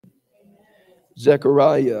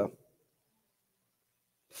Zechariah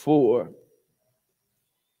 4.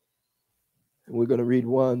 And we're going to read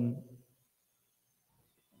 1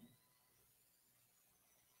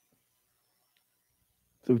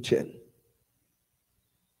 through 10.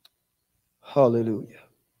 Hallelujah.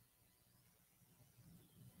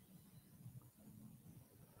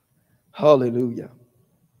 Hallelujah.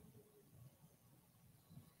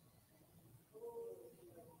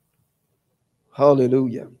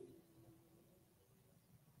 Hallelujah.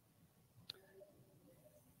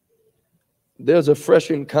 There's a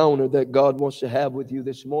fresh encounter that God wants to have with you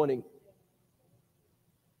this morning.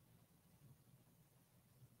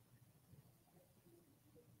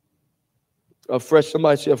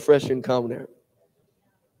 Somebody say a fresh encounter.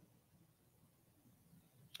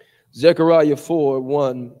 Zechariah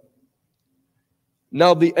 4:1.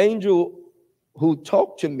 Now the angel who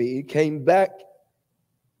talked to me came back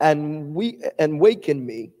and wakened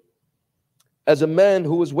me as a man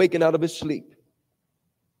who was waking out of his sleep.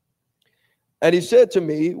 And he said to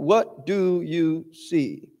me, "What do you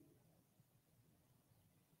see?"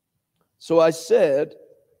 So I said,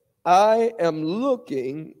 "I am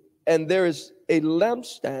looking, and there is a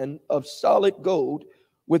lampstand of solid gold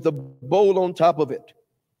with a bowl on top of it.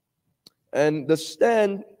 And the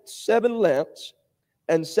stand 7 lamps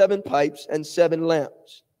and 7 pipes and 7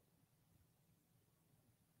 lamps.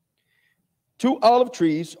 2 olive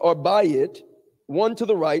trees are by it, one to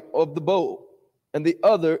the right of the bowl, and the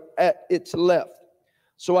other at its left.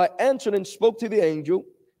 So I answered and spoke to the angel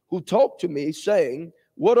who talked to me, saying,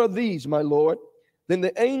 What are these, my Lord? Then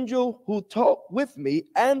the angel who talked with me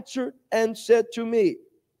answered and said to me,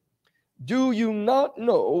 Do you not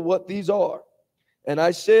know what these are? And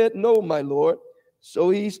I said, No, my Lord. So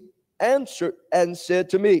he answered and said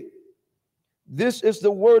to me, This is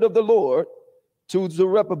the word of the Lord to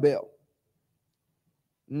Zerubbabel.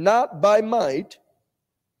 Not by might,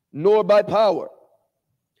 nor by power,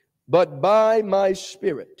 but by my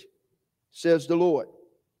spirit, says the Lord.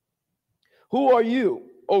 Who are you,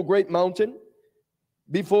 O great mountain?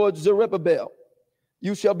 Before Zerubbabel,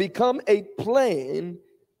 you shall become a plain,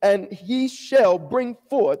 and he shall bring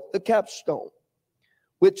forth the capstone.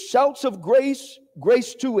 With shouts of grace,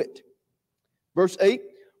 grace to it. Verse 8,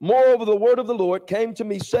 Moreover, the word of the Lord came to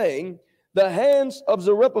me, saying, The hands of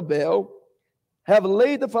Zerubbabel have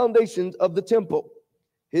laid the foundations of the temple.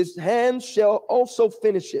 His hands shall also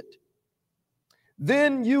finish it.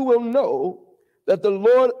 Then you will know that the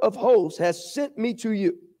Lord of hosts has sent me to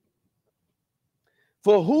you.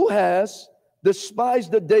 For who has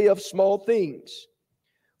despised the day of small things?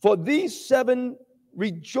 For these 7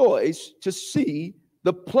 rejoice to see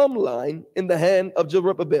the plumb line in the hand of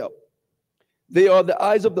Zerubbabel. They are the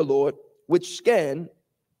eyes of the Lord, which scan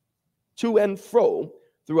to and fro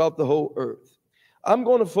throughout the whole earth. I'm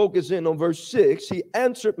going to focus in on verse 6. He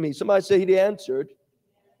answered me. Somebody say he answered.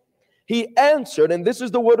 He answered, and this is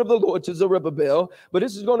the word of the Lord to Zerubbabel, but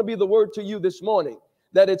this is going to be the word to you this morning,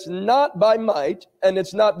 that it's not by might and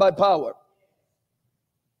it's not by power,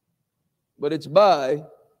 but it's by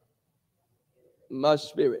my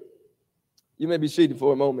spirit. You may be seated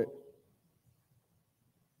for a moment.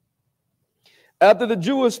 After the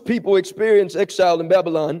Jewish people experienced exile in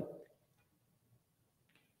Babylon,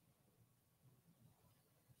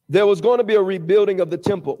 there was going to be a rebuilding of the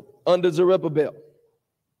temple under Zerubbabel.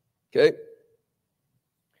 Okay?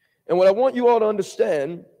 And what I want you all to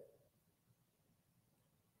understand,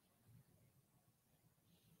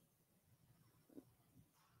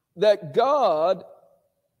 that God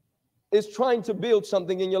is trying to build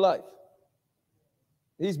something in your life.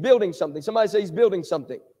 He's building something. Somebody say he's building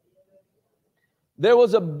something. There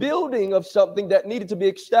was a building of something that needed to be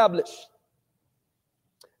established.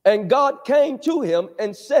 And God came to him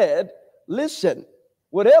and said, Listen,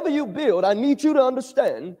 whatever you build, I need you to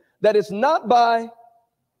understand that it's not by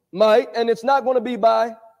might and it's not going to be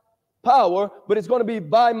by power, but it's going to be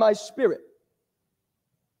by my spirit.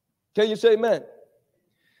 Can you say amen?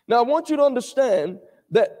 Now, I want you to understand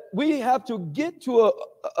that we have to get to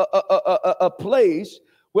a place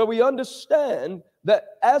where we understand that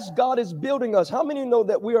as God is building us, how many know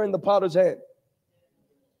that we are in the potter's hand?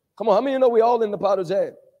 Come on, how many know we're all in the potter's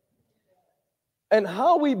hand? And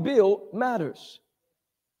how we build matters.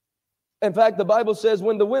 In fact, the Bible says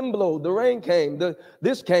when the wind blew, the rain came,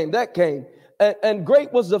 this came, that came. And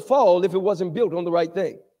great was the fall if it wasn't built on the right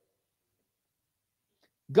thing.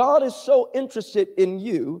 God is so interested in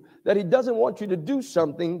you that he doesn't want you to do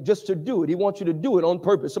something just to do it. He wants you to do it on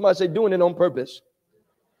purpose. Somebody say doing it on purpose.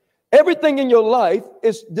 Everything in your life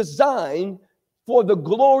is designed for the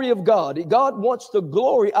glory of God. God wants the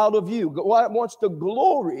glory out of you. God wants the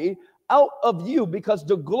glory out of you because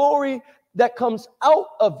the glory that comes out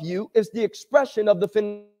of you is the expression of the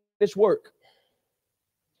finished work.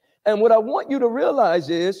 And what I want you to realize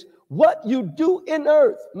is what you do in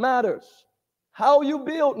earth matters. How you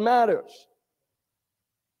build matters.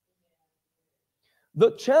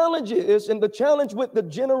 The challenge is, and the challenge with the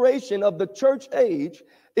generation of the church age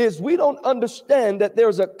is we don't understand that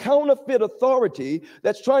there's a counterfeit authority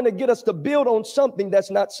that's trying to get us to build on something that's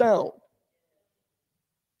not sound.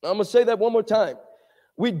 I'm going to say that one more time.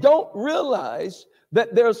 We don't realize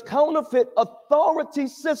that there's counterfeit authority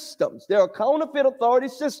systems. There are counterfeit authority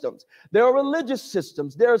systems. There are religious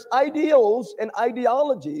systems. There's ideals and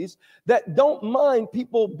ideologies that don't mind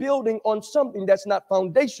people building on something that's not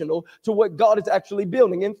foundational to what God is actually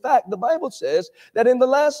building. In fact, the Bible says that in the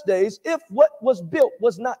last days, if what was built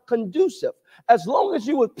was not conducive, as long as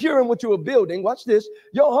you were pure in what you were building, watch this,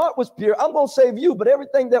 your heart was pure, I'm going to save you, but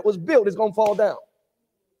everything that was built is going to fall down.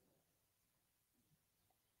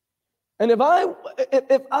 And if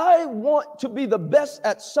I want to be the best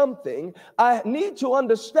at something, I need to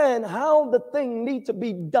understand how the thing needs to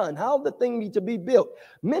be done, how the thing needs to be built.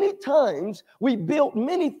 Many times we build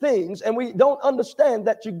many things and we don't understand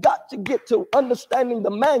that you got to get to understanding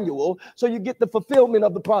the manual so you get the fulfillment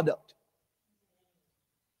of the product.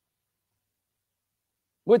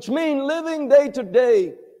 Which means living day to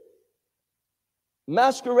day,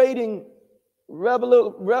 masquerading,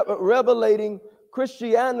 revelating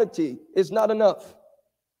Christianity is not enough.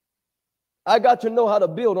 I got to know how to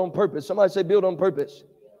build on purpose. Somebody say build on purpose.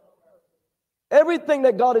 Everything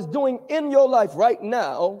that God is doing in your life right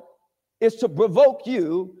now is to provoke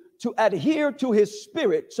you to adhere to his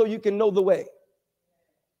spirit so you can know the way.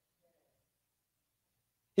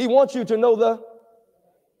 He wants you to know the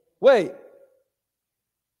way.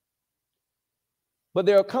 But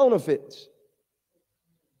there are counterfeits.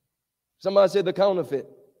 Somebody say the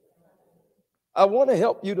counterfeit. I want to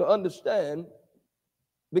help you to understand,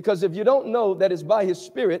 because if you don't know that it's by his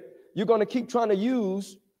spirit, you're going to keep trying to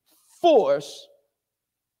use force.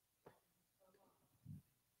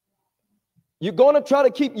 You're going to try to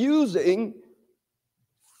keep using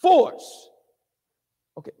force.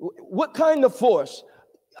 Okay, what kind of force?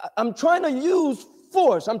 I'm trying to use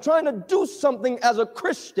force. I'm trying to do something as a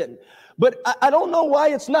Christian, but I don't know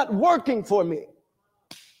why it's not working for me.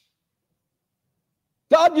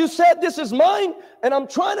 God, you said this is mine, and I'm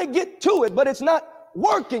trying to get to it, but it's not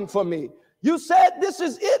working for me. You said this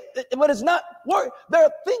is it, but it's not working. There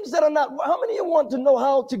are things that are not. How many of you want to know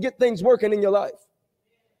how to get things working in your life?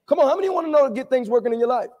 Come on, how many of you want to know to get things working in your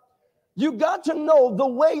life? You got to know the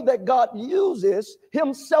way that God uses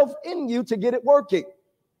himself in you to get it working.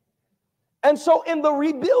 And so in the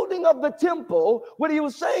rebuilding of the temple, what he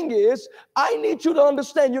was saying is, I need you to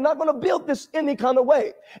understand, you're not going to build this any kind of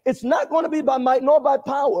way. It's not going to be by might nor by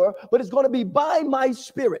power, but it's going to be by my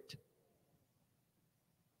spirit.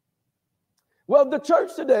 Well, the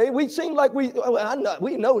church today, we seem like we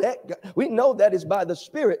know that it's by the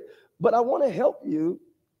spirit, but I want to help you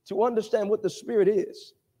to understand what the spirit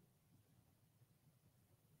is.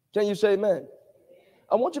 Can you say amen?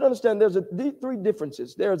 I want you to understand there's three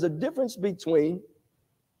differences. There's a difference between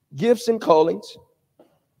gifts and callings,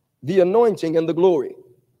 the anointing and the glory.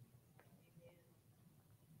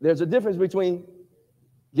 There's a difference between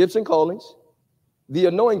gifts and callings, the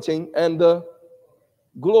anointing and the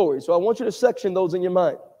glory. So I want you to section those in your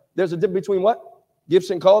mind. There's a difference between what? Gifts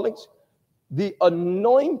and callings, the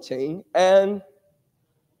anointing and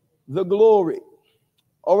the glory.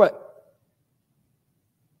 All right.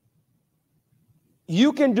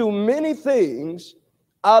 You can do many things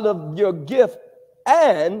out of your gift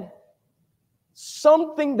and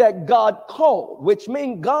something that God called, which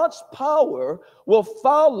means God's power will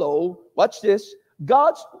follow. Watch this.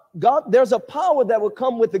 There's a power that will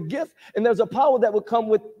come with the gift, and there's a power that will come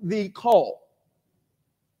with the call.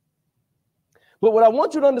 But what I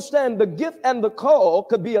want you to understand, the gift and the call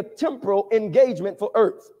could be a temporal engagement for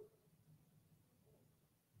earth.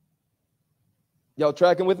 Y'all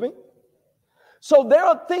tracking with me? So there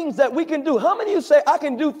are things that we can do. How many of you say, I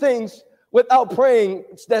can do things without praying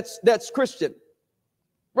that's Christian?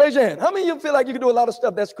 Raise your hand. How many of you feel like you can do a lot of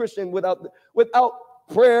stuff that's Christian without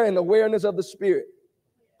prayer and awareness of the Spirit?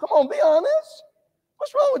 Come on, be honest.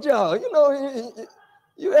 What's wrong with y'all? You know,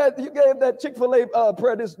 you gave that Chick-fil-A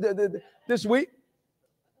prayer this week,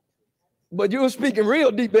 but you were speaking real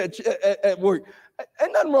deep at work.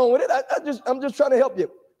 Ain't nothing wrong with it. I'm just trying to help you.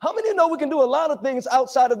 How many of you know we can do a lot of things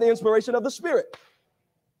outside of the inspiration of the Spirit?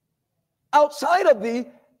 Outside of the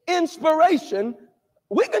inspiration,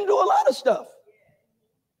 we can do a lot of stuff.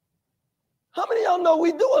 How many of y'all know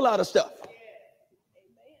we do a lot of stuff?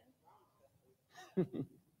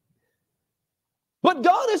 But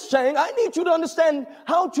God is saying, I need you to understand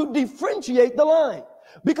how to differentiate the line.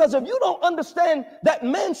 Because if you don't understand that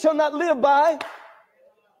man shall not live by,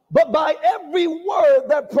 but by every word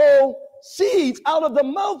that proceeds out of the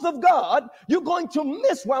mouth of God, you're going to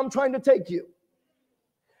miss where I'm trying to take you.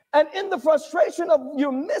 And in the frustration of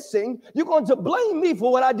you missing, you're going to blame me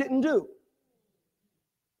for what I didn't do.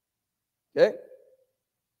 Okay?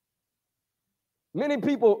 Many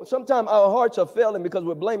people, sometimes our hearts are failing because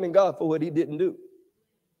we're blaming God for what he didn't do.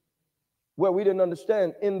 Where we didn't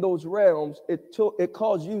understand in those realms, it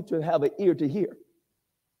caused you to have an ear to hear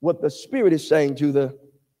what the Spirit is saying to the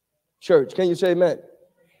church. Can you say amen?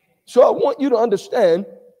 So I want you to understand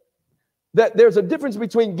that there's a difference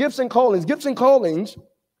between gifts and callings. Gifts and callings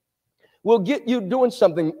will get you doing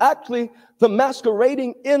something. Actually, the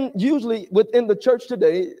masquerading usually within the church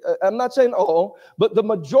today, I'm not saying all, but the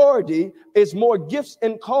majority is more gifts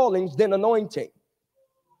and callings than anointing.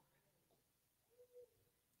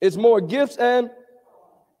 It's more gifts than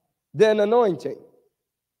anointing.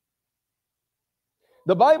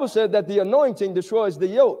 The Bible said that the anointing destroys the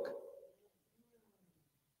yoke.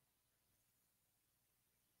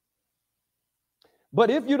 But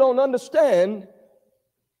if you don't understand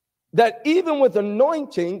that even with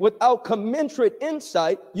anointing, without commensurate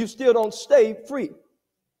insight, you still don't stay free.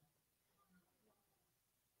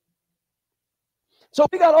 So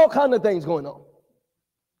we got all kinds of things going on.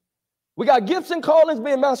 We got gifts and callings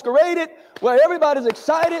being masqueraded, where everybody's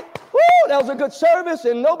excited. Woo, that was a good service,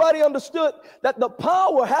 and nobody understood that the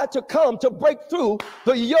power had to come to break through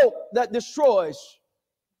the yoke that destroys.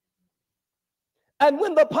 And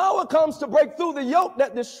when the power comes to break through the yoke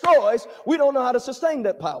that destroys, we don't know how to sustain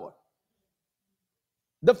that power.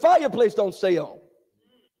 The fireplace don't stay on.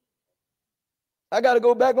 I got to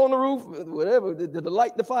go back on the roof, whatever, to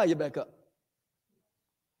light the fire back up.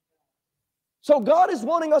 So God is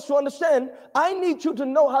wanting us to understand, I need you to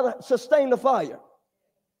know how to sustain the fire.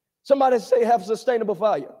 Somebody say have sustainable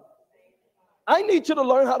fire. I need you to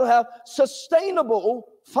learn how to have sustainable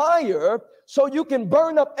fire so you can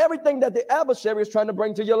burn up everything that the adversary is trying to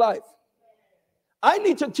bring to your life. I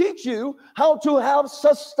need to teach you how to have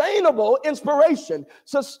sustainable inspiration,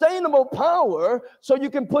 sustainable power, so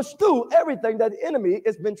you can push through everything that the enemy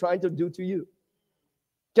has been trying to do to you.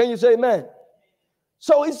 Can you say amen?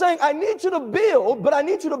 So he's saying, I need you to build, but I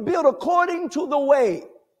need you to build according to the way.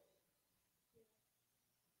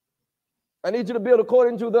 I need you to build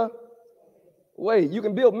according to the way. You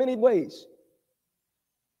can build many ways,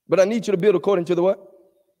 but I need you to build according to the what?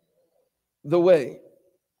 The way.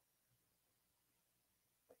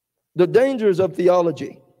 The dangers of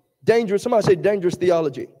theology. Dangerous, somebody say dangerous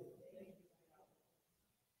theology.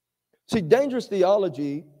 See, dangerous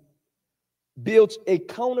theology builds a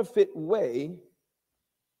counterfeit way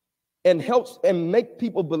and helps and make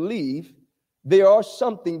people believe they are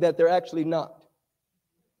something that they're actually not.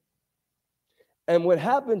 And what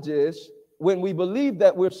happens is, when we believe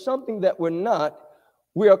that we're something that we're not,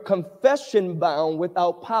 we are confession bound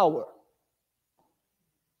without power.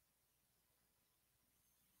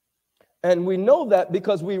 And we know that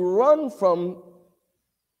because we run from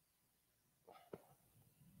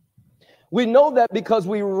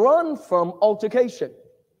altercation.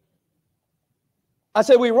 I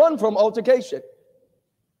say we run from altercation.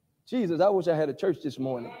 Jesus, I wish I had a church this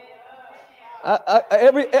morning.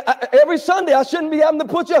 Every Sunday, I shouldn't be having to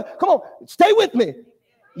put you. Come on, stay with me.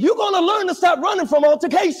 You're going to learn to stop running from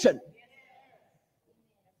altercation.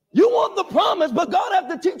 You want the promise, but God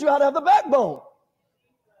has to teach you how to have the backbone.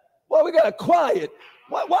 Well, we got to quiet.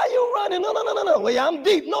 Why are you running? No. Well, I'm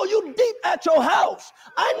deep. No, you deep at your house.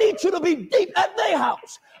 I need you to be deep at their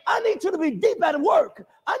house. I need you to be deep at work.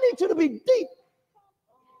 I need you to be deep.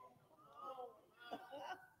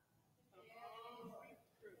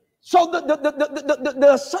 So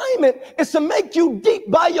the assignment is to make you deep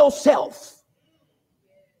by yourself.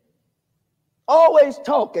 Always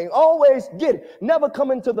talking, always getting, never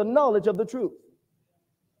coming to the knowledge of the truth.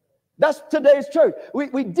 That's today's church.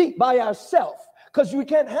 We deep by ourselves because we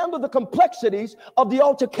can't handle the complexities of the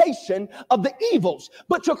altercation of the evils.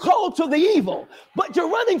 But you're called to the evil. But you're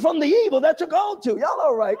running from the evil that you're called to. Y'all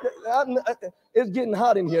all right? It's getting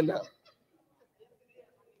hot in here now.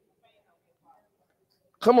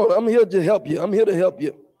 Come on, I'm here to help you. I'm here to help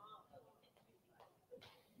you.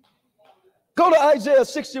 Go to Isaiah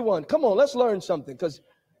 61. Come on, let's learn something, because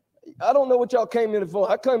I don't know what y'all came in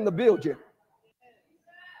for. I came to build you.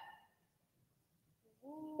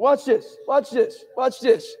 Watch this. Watch this. Watch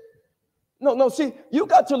this. No, see, you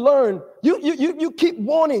got to learn. You keep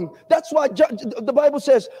wanting. That's why the Bible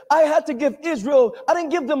says, I had to give Israel, I didn't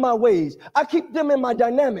give them my ways. I keep them in my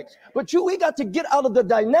dynamics. But we got to get out of the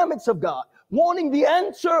dynamics of God. wanting the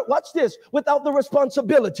answer, watch this, without the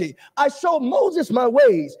responsibility. I showed Moses my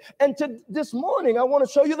ways, and this morning I want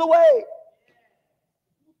to show you the way.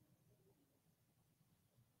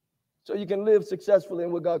 So you can live successfully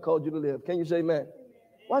in what God called you to live. Can you say amen?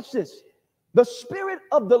 Watch this. The Spirit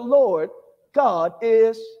of the Lord God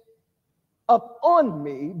is upon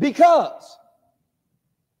me because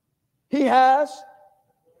He has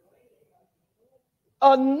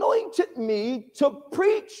anointed me to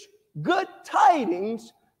preach good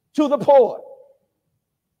tidings to the poor.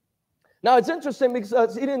 Now it's interesting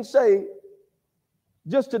because He didn't say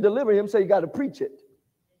just to deliver Him, say you got to preach it.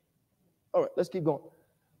 All right, let's keep going.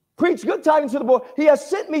 Preach good tidings to the poor. He has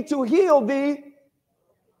sent me to heal thee,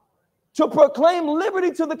 to proclaim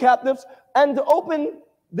liberty to the captives, and to open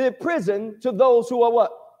the prison to those who are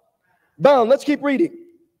what? Bound. Let's keep reading.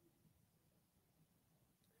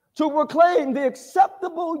 To proclaim the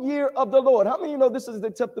acceptable year of the Lord. How many of you know this is the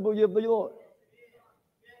acceptable year of the Lord?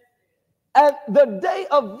 And the day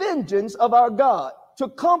of vengeance of our God, to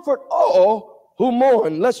comfort all who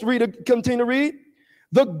mourn. Let's read, continue to read.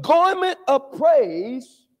 The garment of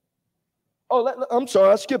praise. I'm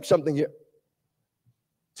sorry, I skipped something here.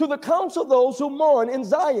 To the counsel of those who mourn in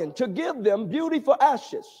Zion, to give them beauty for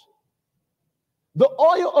ashes. The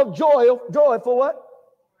oil of joy for what?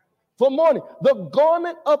 For mourning. The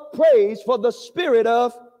garment of praise for the spirit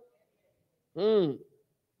of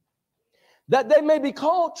that they may be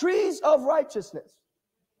called trees of righteousness,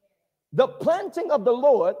 the planting of the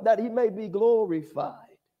Lord, that He may be glorified.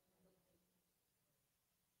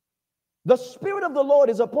 The Spirit of the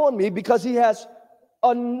Lord is upon me because He has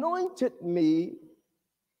anointed me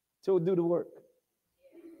to do the work.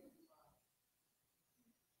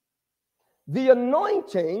 The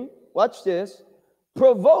anointing, watch this,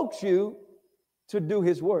 provokes you to do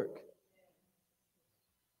His work.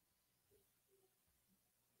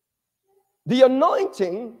 The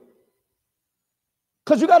anointing,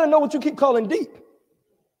 because you got to know what you keep calling deep.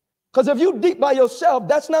 Because if you deep by yourself,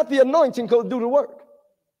 that's not the anointing to do the work.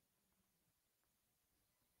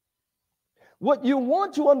 What you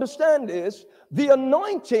want to understand is the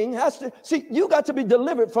anointing has to, see, you got to be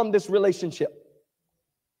delivered from this relationship.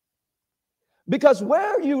 Because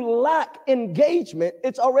where you lack engagement,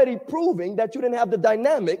 it's already proving that you didn't have the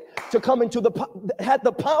dynamic to come into had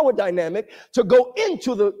the power dynamic to go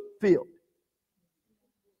into the field.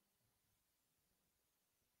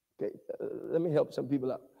 Okay, let me help some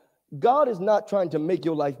people out. God is not trying to make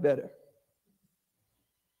your life better.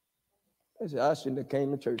 I said, I shouldn't have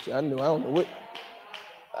came to church. I don't know what.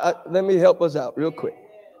 Let me help us out real quick.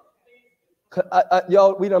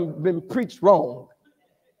 Y'all, we done been preached wrong.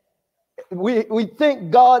 We think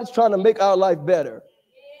God is trying to make our life better.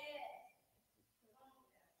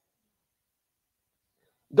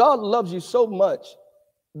 God loves you so much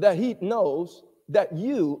that He knows that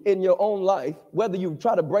you in your own life, whether you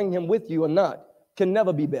try to bring Him with you or not, can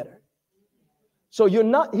never be better. So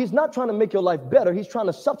He's not trying to make your life better. He's trying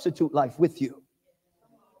to substitute life with you.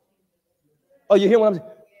 Oh, you hear what I'm saying?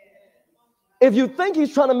 If you think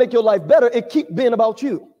He's trying to make your life better, it keeps being about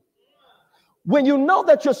you. When you know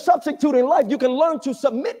that you're substituting life, you can learn to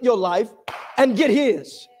submit your life and get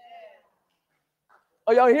His.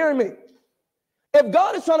 Are y'all hearing me? If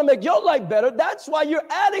God is trying to make your life better, that's why you're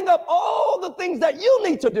adding up all the things that you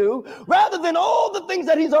need to do rather than all the things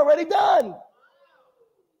that He's already done.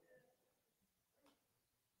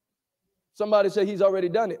 Somebody say He's already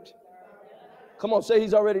done it. Come on, say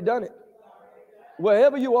He's already done it.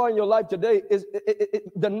 Wherever you are in your life today,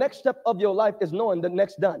 the next step of your life is knowing the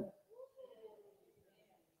next done.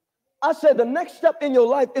 I said the next step in your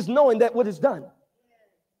life is knowing that what is done.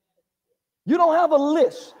 You don't have a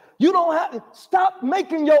list. You don't have, stop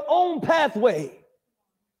making your own pathway.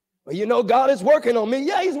 But you know, God is working on me.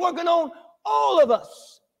 Yeah, He's working on all of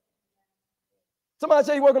us. Somebody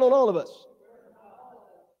say He's working on all of us.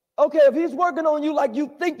 Okay, if He's working on you like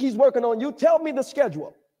you think He's working on you, tell me the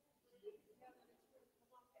schedule.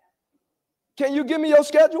 Can you give me your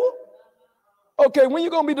schedule? Okay, when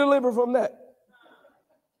you going to be delivered from that?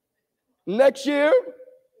 Next year?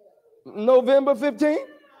 November 15th?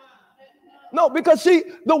 No, because see,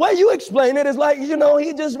 the way you explain it is like, you know,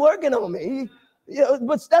 He's just working on me.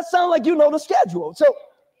 But that sounds like you know the schedule. So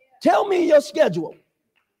tell me your schedule.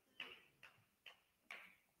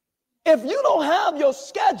 If you don't have your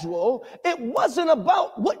schedule, it wasn't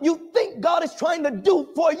about what you think God is trying to do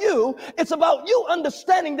for you. It's about you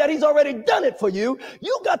understanding that He's already done it for you.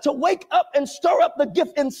 You got to wake up and stir up the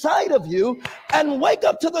gift inside of you and wake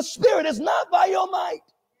up to the Spirit. It's not by your might.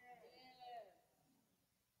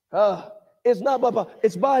 It's not by,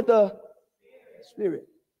 it's by the Spirit.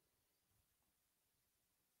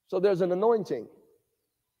 So there's an anointing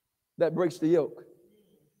that breaks the yoke.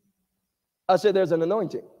 I said there's an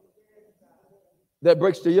anointing that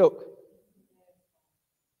breaks the yoke.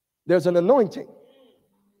 There's an anointing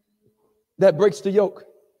that breaks the yoke.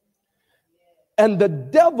 And the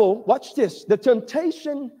devil, watch this, the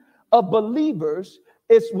temptation of believers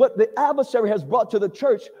is what the adversary has brought to the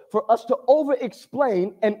church for us to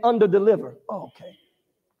over-explain and under-deliver. Oh, okay.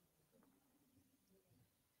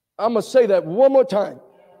 I'm going to say that one more time.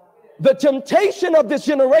 The temptation of this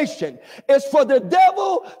generation is for the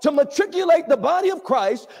devil to matriculate the body of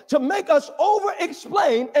Christ, to make us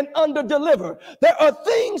over-explain and under-deliver. There are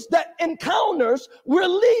things that encounters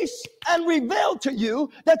release and reveal to you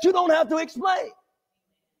that you don't have to explain.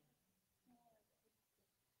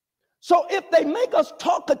 So if they make us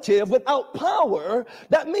talkative without power,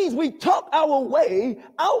 that means we talk our way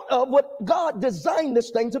out of what God designed this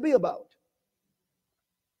thing to be about.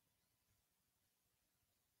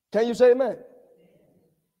 Can you say amen?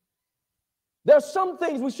 There's some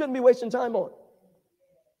things we shouldn't be wasting time on.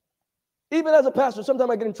 Even as a pastor,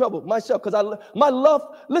 sometimes I get in trouble myself because my love,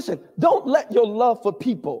 listen, don't let your love for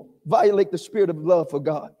people violate the spirit of love for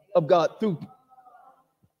God, of God through.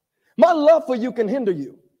 My love for you can hinder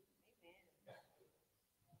you.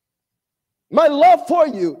 My love for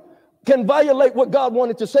you can violate what God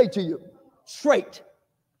wanted to say to you. Straight.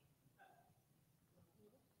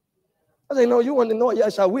 I say, no, you want to know it?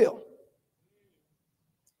 Yes, I will.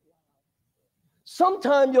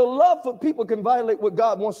 Sometimes your love for people can violate what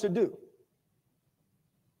God wants to do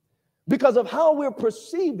because of how we're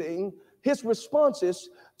perceiving his responses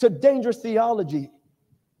to dangerous theology.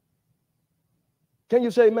 Can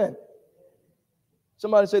you say amen?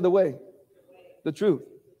 Somebody say the way, the truth,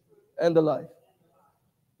 and the life.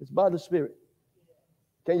 It's by the Spirit.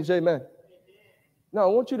 Can you say amen? Now, I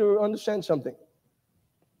want you to understand something.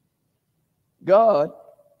 God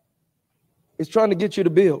is trying to get you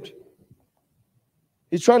to build.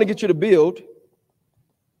 He's trying to get you to build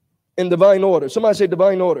in divine order. Somebody say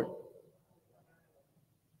divine order.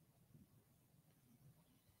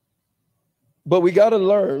 But we got to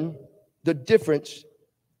learn the difference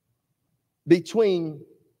between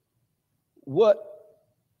what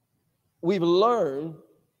we've learned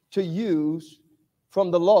to use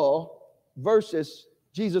from the law versus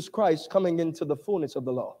Jesus Christ coming into the fullness of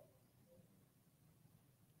the law.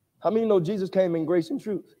 How many know Jesus came in grace and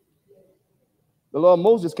truth? The law of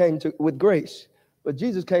Moses came with grace, but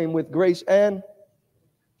Jesus came with grace and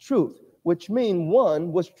truth, which means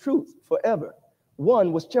one was truth forever.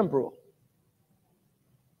 One was temporal.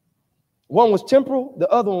 One was temporal, the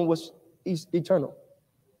other one was eternal.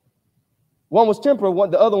 One was temporal,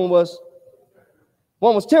 the other one was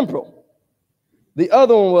temporal. The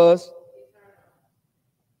other one was.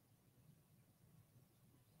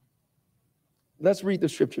 Let's read the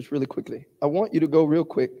scriptures really quickly. I want you to go real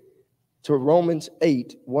quick to Romans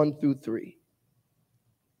 8, 1 through 3.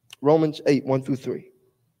 Romans 8, 1 through 3.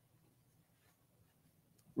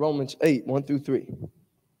 Romans 8, 1 through 3.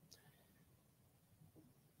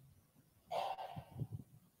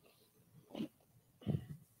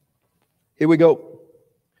 Here we go.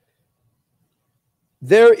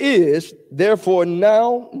 There is, therefore,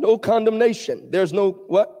 now no condemnation. There's no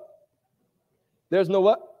what? There's no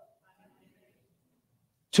what?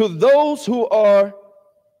 To those who are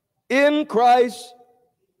in Christ,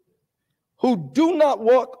 who do not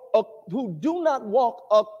walk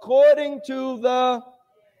according to the,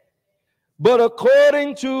 but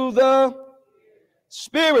according to the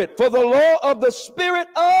Spirit. For the law of the Spirit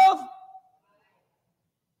of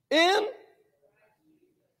in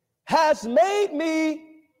has made me.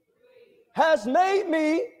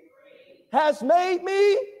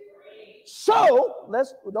 So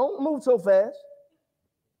don't move so fast.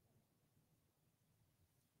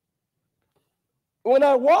 When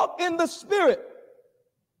I walk in the Spirit,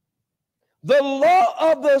 the law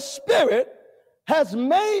of the Spirit has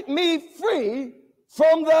made me free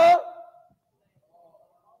from the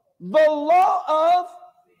law of.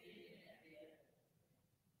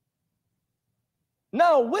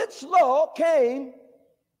 Now, which law came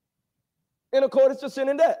in accordance to sin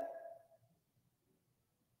and death?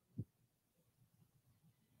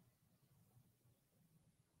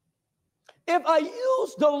 If I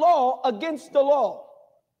use the law against the law,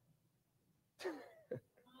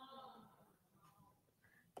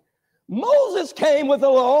 Moses came with the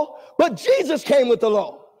law, but Jesus came with the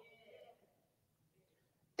law.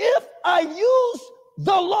 If I use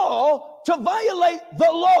the law to violate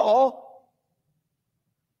the law,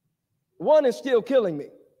 one is still killing me.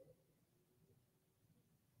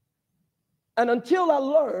 And until I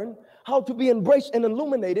learn how to be embraced and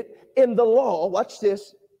illuminated in the law, watch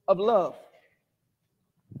this, of love.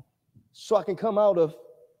 So I can come out of.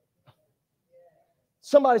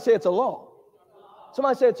 Somebody say it's a law.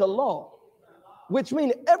 Somebody say it's a law. Which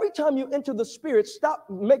means every time you enter the Spirit, stop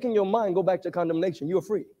making your mind go back to condemnation. You're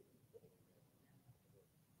free.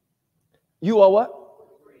 You are what?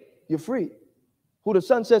 You're free. Who the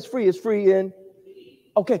Son sets free is free in.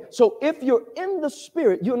 Okay, so if you're in the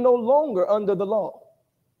Spirit, you're no longer under the law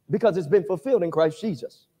because it's been fulfilled in Christ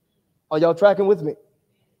Jesus. Are y'all tracking with me?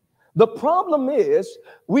 The problem is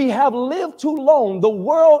we have lived too long, the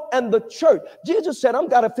world and the church. Jesus said, I'm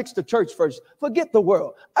got to fix the church first. Forget the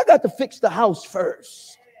world. I got to fix the house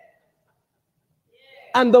first.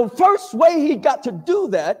 And the first way he got to do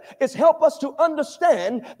that is help us to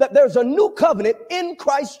understand that there's a new covenant in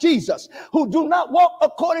Christ Jesus, who do not walk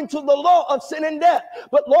according to the law of sin and death,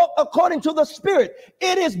 but walk according to the Spirit.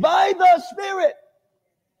 It is by the Spirit.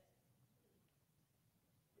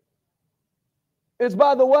 It's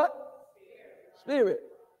by the what? Spirit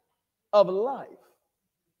of life.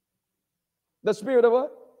 The Spirit of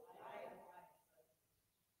what?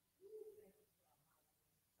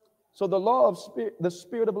 So the law of spirit, the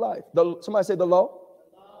Spirit of life. Somebody say the law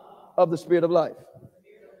of the Spirit of life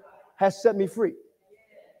has set me free.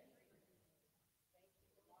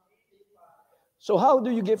 So how do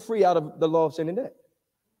you get free out of the law of sin and death?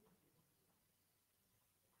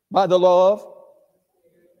 By the law of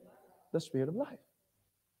the Spirit of life.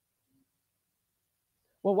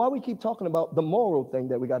 Well, why we keep talking about the moral thing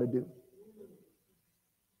that we got to do?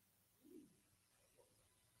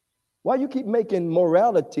 Why you keep making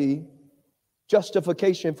morality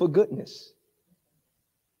justification for goodness?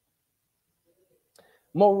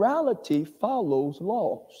 Morality follows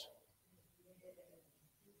laws.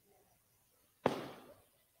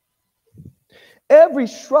 Every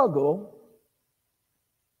struggle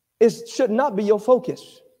should not be your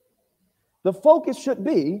focus. The focus should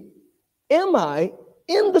be, am I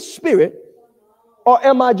in the Spirit or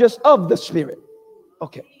am I just of the Spirit?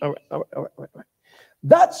 Okay, all right.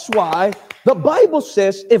 That's why the Bible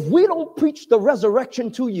says if we don't preach the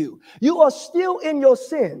resurrection to you, you are still in your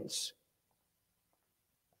sins.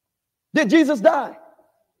 Did Jesus die?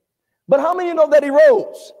 But how many know that he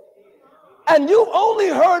rose? And you've only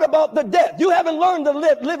heard about the death. You haven't learned the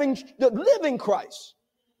living Christ.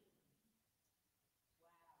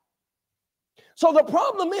 So the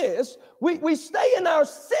problem is we stay in our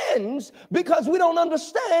sins because we don't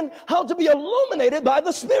understand how to be illuminated by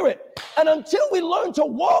the Spirit. And until we learn to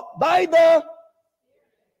walk by the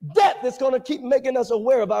death, it's going to keep making us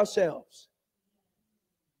aware of ourselves.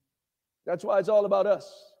 That's why it's all about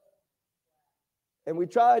us. And we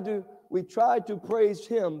try to praise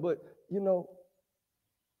him, but you know,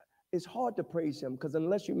 it's hard to praise him because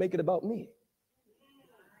unless you make it about me.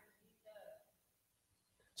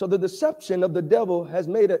 So the deception of the devil has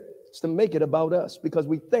made it to make it about us because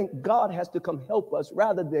we think God has to come help us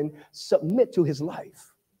rather than submit to his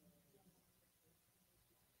life.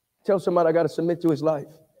 Tell somebody I got to submit to his life.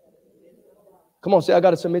 Come on, say I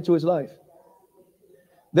got to submit to his life.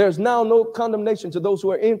 There's now no condemnation to those who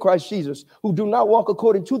are in Christ Jesus, who do not walk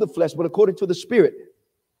according to the flesh, but according to the Spirit.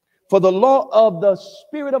 For the law of the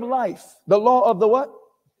Spirit of life, the law of the what?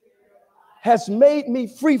 Has made me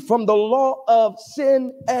free from the law of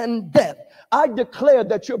sin and death. I declare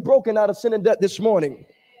that you're broken out of sin and death this morning.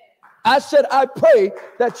 I said, I pray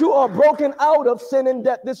that you are broken out of sin and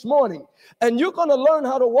death this morning. And you're going to learn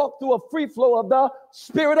how to walk through a free flow of the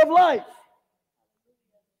Spirit of life.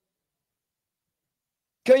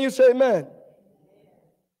 Can you say amen?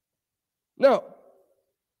 Now,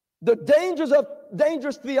 the dangers of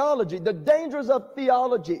dangerous theology, the dangers of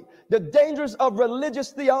theology, the dangers of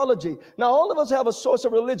religious theology. Now, all of us have a source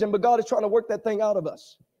of religion, but God is trying to work that thing out of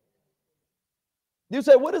us. You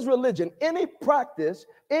say, what is religion? Any practice.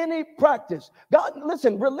 God,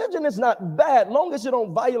 listen, religion is not bad long as you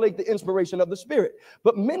don't violate the inspiration of the Spirit.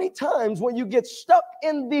 But many times when you get stuck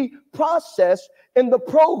in the process, in the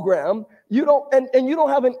program, you don't, and you don't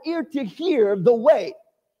have an ear to hear the way.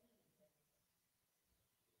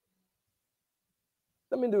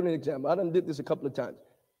 Let me do an example. I done did this a couple of times.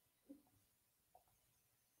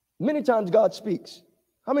 Many times God speaks.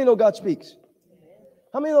 How many know God speaks?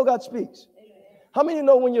 How many know God speaks? How many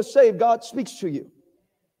know when you're saved, God speaks to you?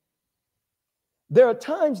 There are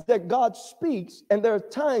times that God speaks, and there are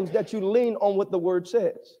times that you lean on what the word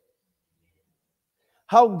says.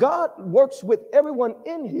 How God works with everyone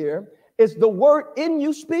in here is the word in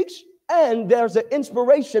you speaks, and there's an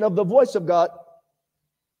inspiration of the voice of God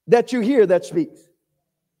that you hear that speaks.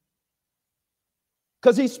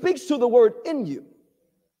 Because he speaks to the word in you.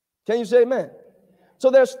 Can you say amen? So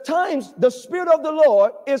there's times the Spirit of the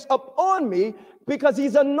Lord is upon me because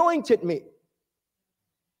he's anointed me.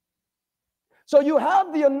 So you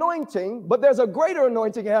have the anointing, but there's a greater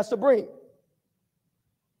anointing it has to bring.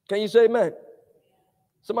 Can you say amen?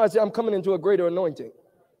 Somebody say, I'm coming into a greater anointing.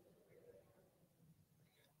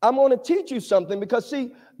 I'm going to teach you something because,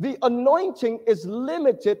 see, the anointing is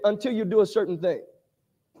limited until you do a certain thing.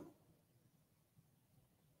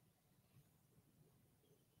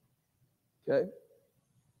 Okay?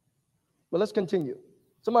 But let's continue.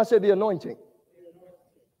 Somebody say the anointing.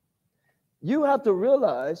 You have to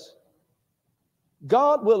realize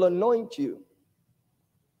God will anoint you,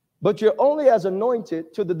 but you're only as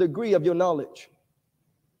anointed to the degree of your knowledge.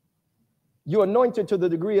 You're anointed to the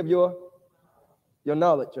degree of your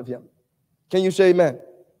knowledge of him. Can you say amen?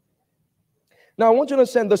 Now, I want you to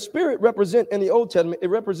understand the Spirit represent in the Old Testament, it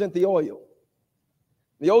represents the oil.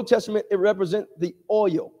 The Old Testament, it represents the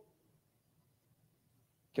oil.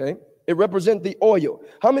 Okay? It represents the oil.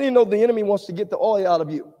 How many know the enemy wants to get the oil out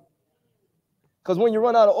of you? Because when you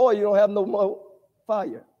run out of oil, you don't have no more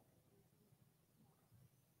fire.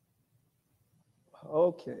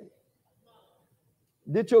 Okay.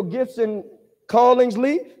 Did your gifts and callings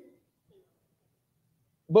leave?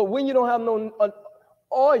 But when you don't have no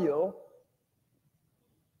oil,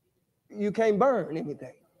 you can't burn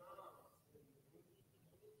anything.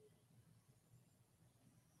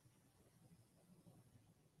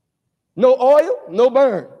 No oil, no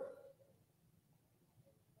burn.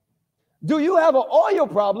 Do you have an oil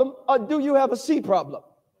problem or do you have a seed problem?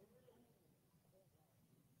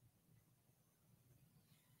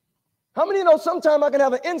 How many know sometimes I can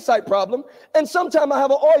have an insight problem and sometimes I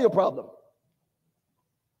have an oil problem?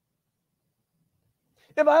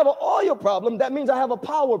 If I have an oil problem, that means I have a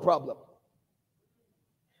power problem.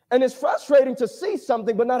 And it's frustrating to see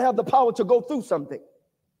something but not have the power to go through something.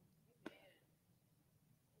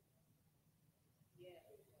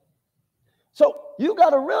 So you got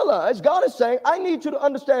to realize God is saying, I need you to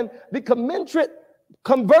understand the commensurate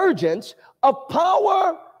convergence of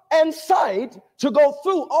power and sight to go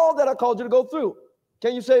through all that I called you to go through.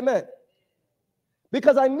 Can you say amen?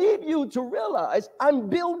 Because I need you to realize I'm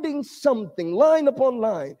building something line upon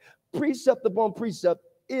line, precept upon precept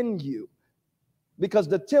in you. Because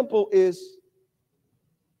the temple is,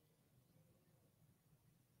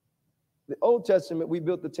 the Old Testament, we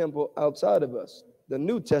built the temple outside of us. The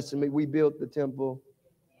New Testament, we built the temple.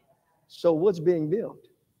 So what's being built?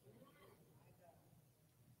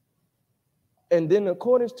 And then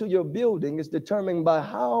according to your building is determined by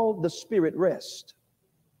how the Spirit rests.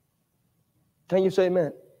 Can you say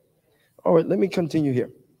amen? All right, let me continue here.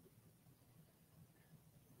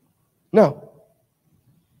 Now,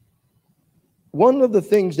 one of the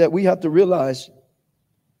things that we have to realize,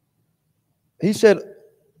 he said,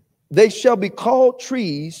 they shall be called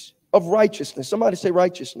trees of righteousness. Somebody say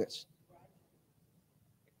righteousness.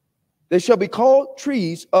 They shall be called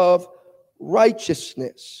trees of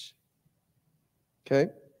righteousness. Okay?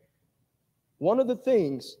 One of the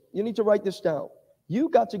things, you need to write this down. You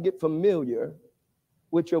got to get familiar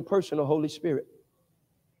with your personal Holy Spirit.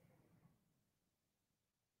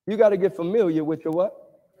 You got to get familiar with your what?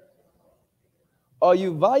 Are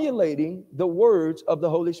you violating the words of the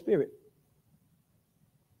Holy Spirit?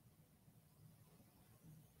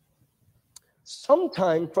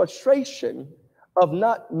 Sometimes frustration of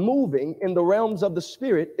not moving in the realms of the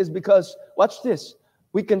Spirit is because, watch this,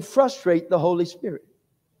 we can frustrate the Holy Spirit.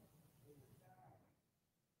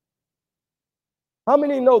 How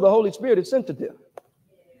many know the Holy Spirit is sensitive?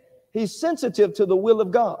 He's sensitive to the will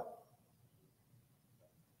of God.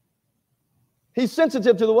 He's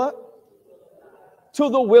sensitive to the what? To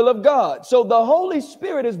the will of God. So the Holy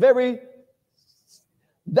Spirit is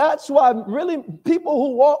that's why really people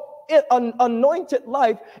who walk in an anointed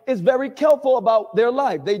life is very careful about their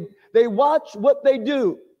life. They watch what they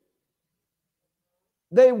do.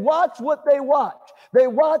 They watch what they watch. They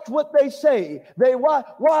watch what they say. They watch.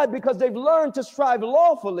 Why? Because they've learned to strive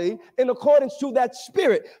lawfully in accordance to that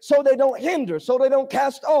spirit, so they don't hinder, so they don't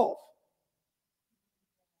cast off.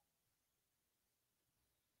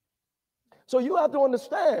 So you have to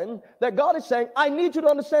understand that God is saying, I need you to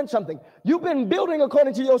understand something. You've been building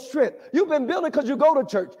according to your strength. You've been building because you go to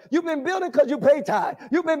church. You've been building because you pay tithe.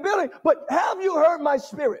 You've been building, but have you heard my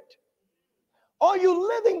spirit? Are you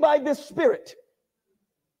living by this spirit?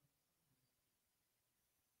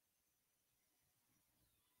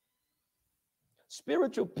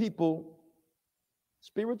 Spiritual people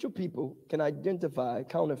can identify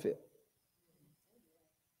counterfeit.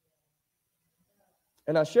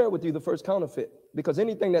 And I share with you the first counterfeit, because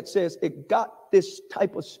anything that says it got this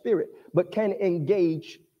type of spirit but can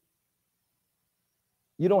engage,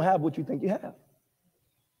 you don't have what you think you have.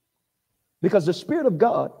 Because the Spirit of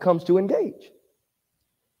God comes to engage.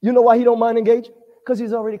 You know why he don't mind engaging? Because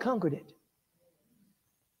he's already conquered it.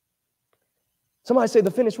 Somebody say the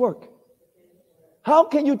finished work. How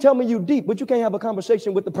can you tell me you deep, but you can't have a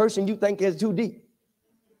conversation with the person you think is too deep?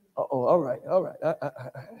 Uh-oh, all right.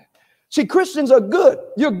 See, Christians are good.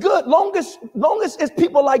 You're good longest it's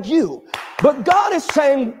people like you. But God is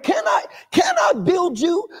saying, can I build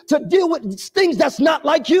you to deal with things that's not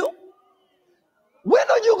like you? When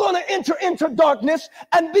are you going to enter into darkness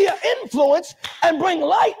and be an influence and bring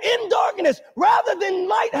light in darkness rather than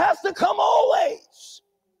light has to come always?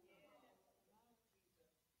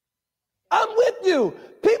 I'm with you.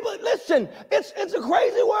 People, listen, it's a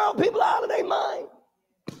crazy world. People are out of their mind.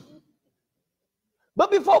 But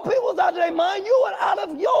before people's out of their mind, you are out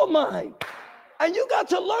of your mind. And you got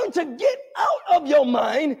to learn to get out of your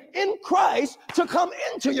mind in Christ to come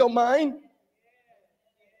into your mind.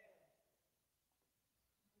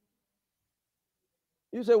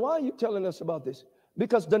 You say, why are you telling us about this?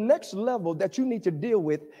 Because the next level that you need to deal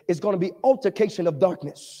with is going to be altercation of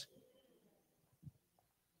darkness.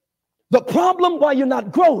 The problem why you're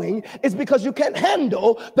not growing is because you can't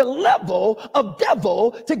handle the level of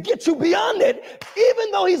devil to get you beyond it,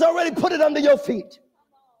 even though he's already put it under your feet.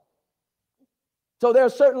 So there are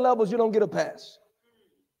certain levels you don't get a pass.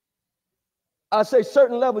 I say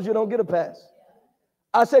certain levels you don't get a pass.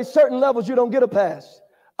 I say certain levels you don't get a pass.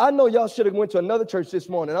 I know y'all should have went to another church this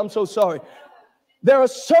morning. I'm so sorry. There are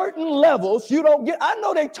certain levels you don't get. I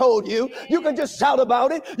know they told you can just shout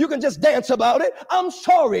about it. You can just dance about it. I'm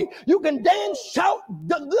sorry. You can dance, shout,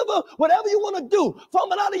 deliver, whatever you want to do,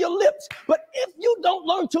 foaming out of your lips. But if you don't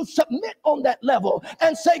learn to submit on that level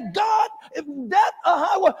and say, God, if that a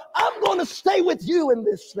highway, I'm going to stay with you in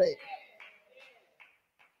this thing.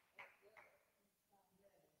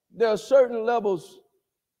 There are certain levels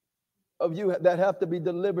of you that have to be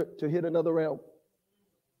delivered to hit another realm.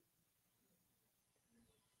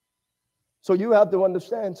 So you have to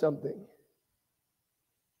understand something.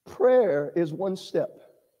 Prayer is one step.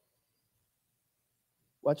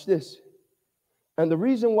 Watch this. And the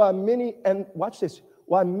reason why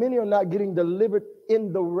why many are not getting delivered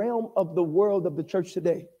in the realm of the world of the church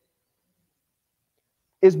today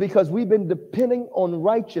is because we've been depending on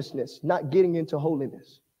righteousness, not getting into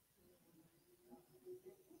holiness.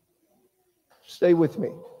 Stay with me.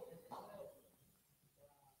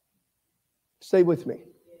 Stay with me.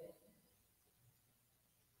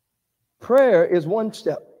 Prayer is one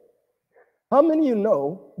step. How many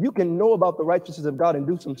of you can know about the righteousness of God and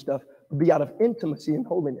do some stuff, but be out of intimacy and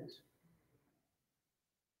holiness?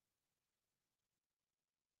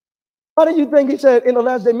 How do you think he said in the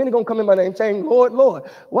last day, many going to come in my name saying, Lord, Lord?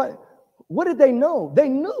 What did they know? They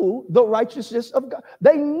knew the righteousness of God.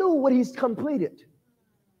 They knew what he's completed.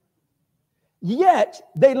 Yet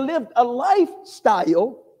they lived a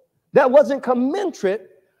lifestyle that wasn't commensurate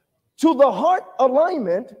to the heart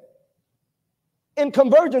alignment in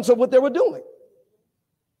convergence of what they were doing.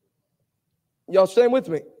 Y'all staying with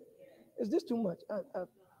me? Is this too much?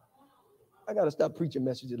 I got to stop preaching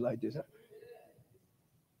messages like this.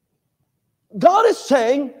 God is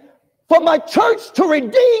saying, for my church to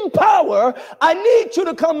redeem power, I need you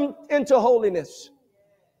to come into holiness.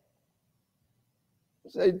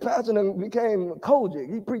 Say, Pastor became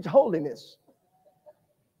Kojic. He preached holiness.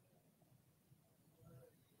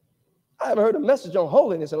 I haven't heard a message on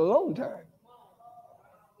holiness in a long time.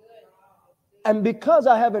 And because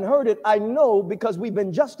I haven't heard it, I know because we've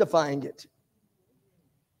been justifying it.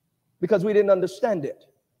 Because we didn't understand it.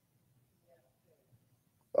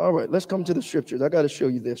 All right, let's come to the scriptures. I got to show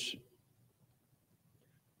you this.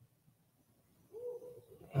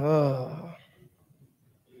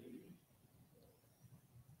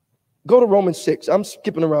 Go to Romans 6. I'm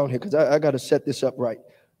skipping around here because I got to set this up right.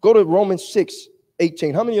 Go to Romans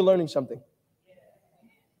 6:18. How many are learning something?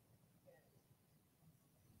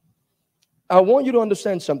 I want you to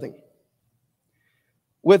understand something.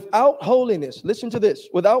 Without holiness, listen to this.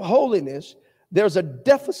 Without holiness, there's a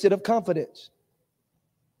deficit of confidence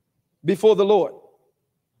before the Lord.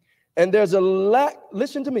 And there's a lack,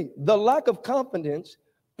 listen to me, the lack of confidence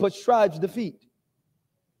prescribes defeat.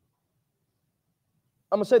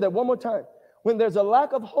 I'm going to say that one more time. When there's a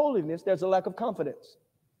lack of holiness, there's a lack of confidence.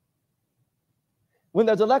 When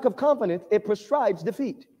there's a lack of confidence, it prescribes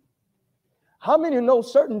defeat. How many know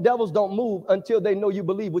certain devils don't move until they know you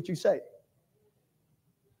believe what you say?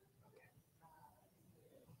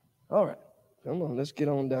 All right. Come on, let's get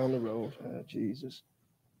on down the road. Jesus.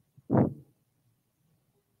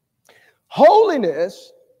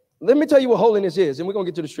 Holiness, let me tell you what holiness is, and we're going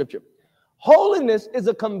to get to the scripture. Holiness is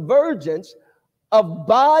a convergence of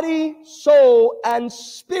body, soul, and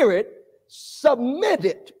spirit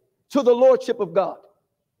submitted to the lordship of God.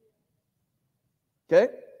 Okay?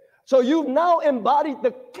 So you've now embodied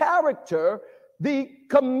the character, the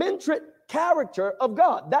commensurate character of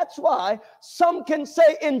God. That's why some can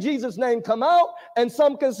say in Jesus' name come out, and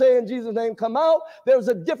some can say in Jesus' name come out. There's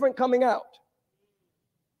a different coming out.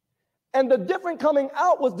 And the different coming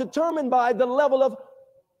out was determined by the level of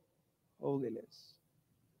holiness.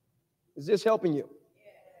 Is this helping you?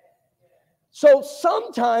 So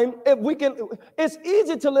sometime if we can, it's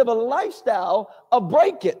easy to live a lifestyle of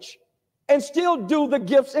breakage and still do the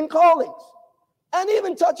gifts and callings and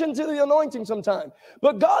even touch into the anointing sometime.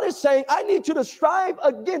 But God is saying, I need you to strive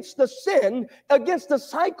against the sin, against the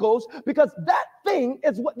cycles, because that thing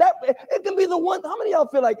is what that it can be the one. How many of y'all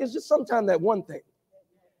feel like it's just sometimes that one thing?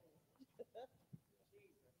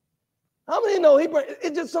 How many know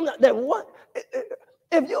it's just sometimes that one?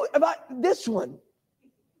 This one,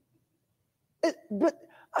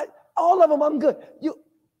 all of them I'm good.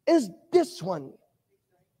 Is this one.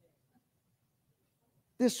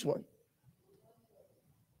 This one.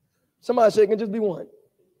 Somebody say it can just be one.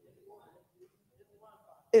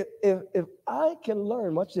 If I can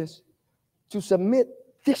learn, watch this, to submit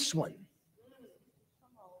this one.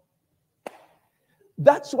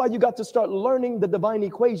 That's why you got to start learning the divine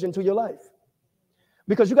equation to your life.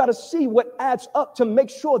 Because you got to see what adds up to make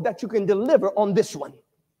sure that you can deliver on this one.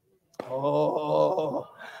 Oh.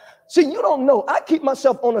 See, you don't know. I keep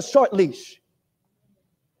myself on a short leash.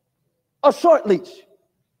 A short leash.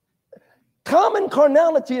 Common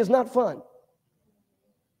carnality is not fun.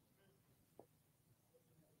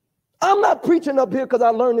 I'm not preaching up here because I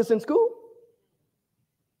learned this in school.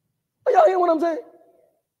 Are y'all hear what I'm saying?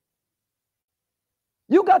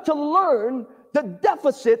 You got to learn the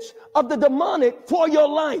deficits of the demonic for your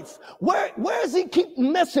life. Where does he keep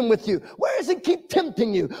messing with you? Where does he keep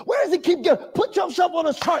tempting you? Where does he keep getting? Put yourself on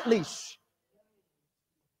a short leash.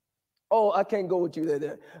 Oh, I can't go with you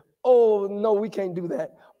there. Oh, no, we can't do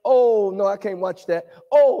that. Oh, no, I can't watch that.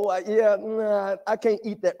 Oh, I can't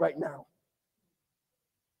eat that right now.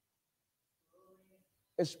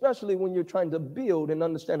 Especially when you're trying to build and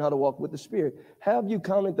understand how to walk with the Spirit. Have you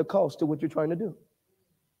counted the cost to what you're trying to do?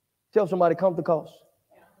 Tell somebody, count the cost.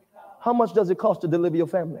 How much does it cost to deliver your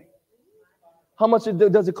family? How much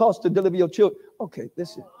does it cost to deliver your children? Okay,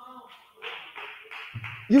 listen.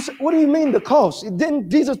 You say, what do you mean the cost? Didn't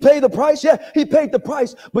Jesus pay the price? Yeah, he paid the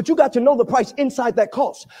price, but you got to know the price inside that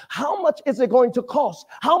cost. How much is it going to cost?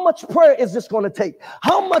 How much prayer is this going to take?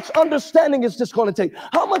 How much understanding is this going to take?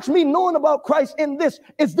 How much me knowing about Christ in this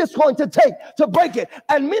is this going to take to break it?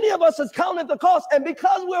 And many of us has counted the cost, and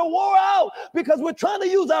because we're wore out, because we're trying to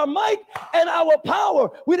use our might and our power,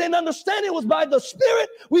 we didn't understand it was by the Spirit,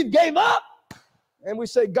 we gave up, and we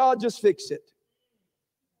say, God, just fix it,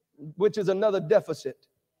 which is another deficit.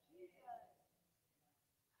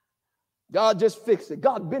 God just fix it.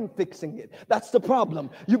 God been fixing it. That's the problem.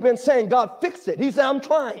 You've been saying, God, fix it. He said, I'm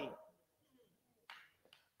trying.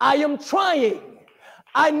 I am trying.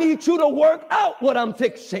 I need you to work out what I'm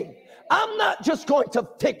fixing. I'm not just going to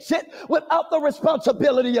fix it without the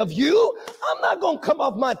responsibility of you. I'm not going to come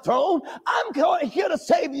off my throne. I'm here to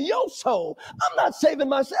save your soul. I'm not saving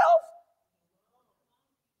myself.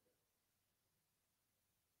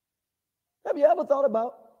 Have you ever thought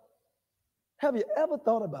about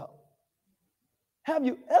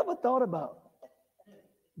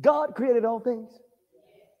God created all things?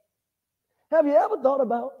 Have you ever thought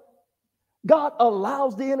about God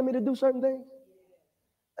allows the enemy to do certain things?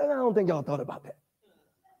 And I don't think y'all thought about that.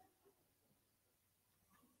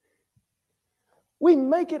 We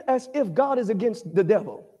make it as if God is against the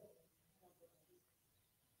devil.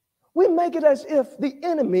 We make it as if the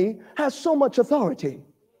enemy has so much authority.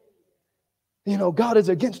 You know, God is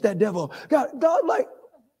against that devil. God like,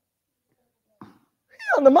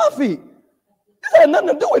 he under my feet. This had nothing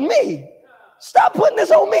to do with me. Stop putting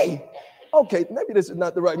this on me. Okay, maybe this is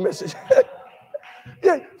not the right message.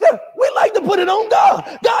 Yeah, we like to put it on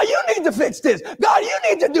God. God, you need to fix this. God, you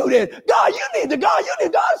need to do this. God, you need.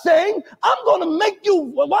 God saying, I'm going to make you,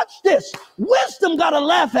 watch this. Wisdom got to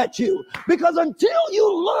laugh at you, because until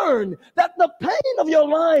you learn that the pain of your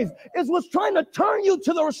life is what's trying to turn you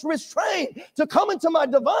to the restraint, to come into my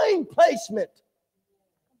divine placement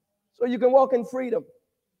so you can walk in freedom.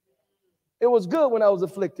 It was good when I was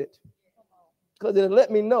afflicted, because it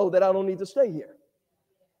let me know that I don't need to stay here.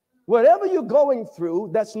 Whatever you're going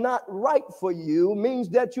through that's not right for you means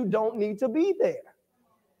that you don't need to be there.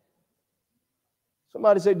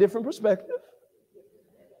 Somebody say different perspective.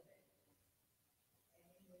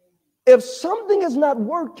 If something is not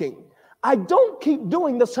working, I don't keep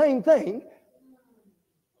doing the same thing.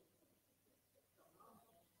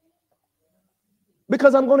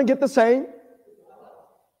 because I'm going to get the same.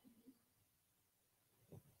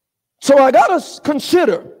 So I got to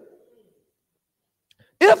consider,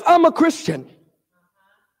 if I'm a Christian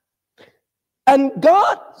and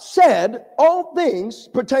God said all things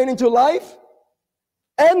pertaining to life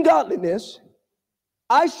and godliness,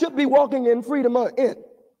 I should be walking in freedom in.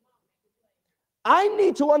 I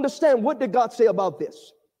need to understand, what did God say about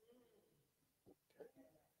this?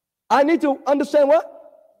 I need to understand what?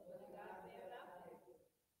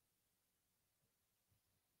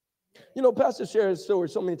 You know, Pastor shares his story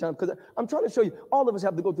so many times because I'm trying to show you, all of us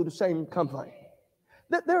have to go through the same confine.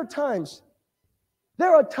 There are times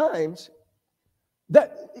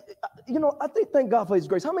that, you know, I thank God for his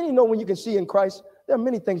grace. How many know when you can see in Christ, there are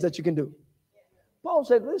many things that you can do? Paul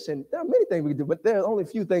said, listen, there are many things we can do, but there are only a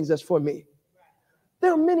few things that's for me.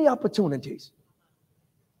 There are many opportunities.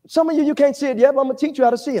 Some of you can't see it yet, but I'm going to teach you how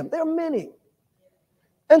to see them. There are many.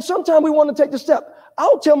 And sometimes we want to take the step.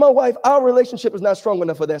 I'll tell my wife, our relationship is not strong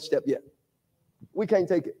enough for that step yet. We can't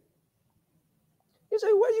take it. You say,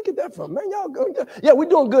 where you get that from? Man, y'all going good. Yeah, we're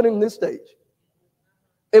doing good in this stage.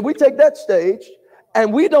 If we take that stage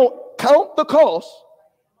and we don't count the cost,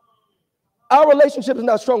 our relationship is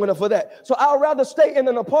not strong enough for that. So I'd rather stay in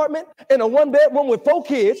an apartment in a 1-bedroom with 4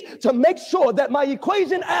 kids to make sure that my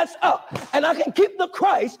equation adds up and I can keep the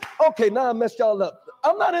Christ. Okay, now I messed y'all up.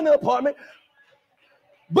 I'm not in the apartment.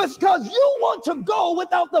 But because you want to go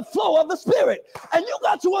without the flow of the Spirit. And you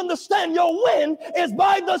got to understand, your win is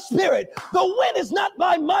by the Spirit. The win is not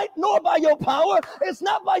by might nor by your power. It's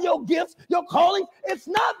not by your gifts, your calling. It's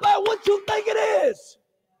not by what you think it is.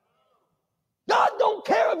 God don't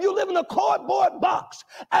care if you live in a cardboard box,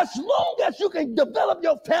 as long as you can develop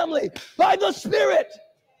your family by the Spirit.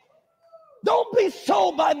 Don't be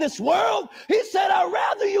sold by this world. He said, I'd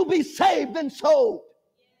rather you be saved than sold.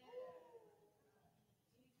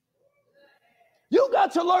 You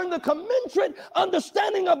got to learn the commensurate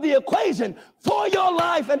understanding of the equation for your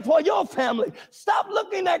life and for your family. Stop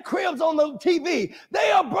looking at cribs on the TV.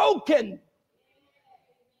 They are broken.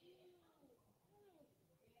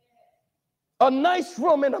 A nice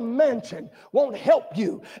room in a mansion won't help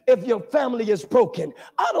you if your family is broken.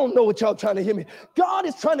 I don't know what y'all trying to hear me. God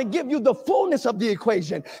is trying to give you the fullness of the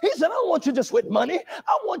equation. He said, I don't want you just with money.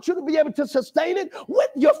 I want you to be able to sustain it with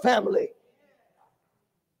your family.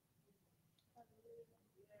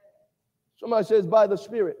 Somebody says, by the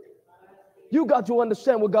Spirit. You got to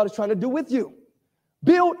understand what God is trying to do with you.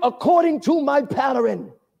 Build according to my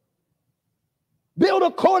pattern. Build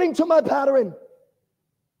according to my pattern.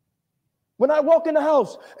 When I walk in the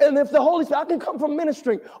house, and if the Holy Spirit, I can come from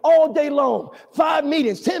ministering all day long, 5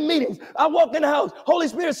 meetings, 10 meetings. I walk in the house, Holy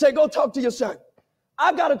Spirit say, go talk to your son.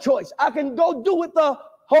 I got a choice. I can go do what the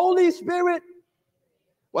Holy Spirit,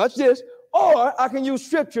 watch this, or I can use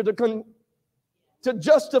scripture to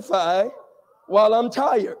justify while I'm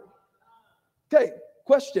tired. Okay,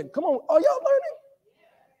 question. Come on, are y'all learning?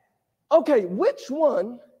 Okay, which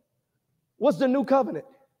one was the new covenant?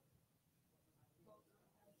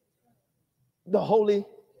 The Holy.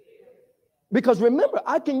 Because remember,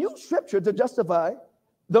 I can use scripture to justify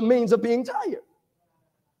the means of being tired.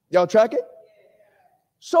 Y'all track it?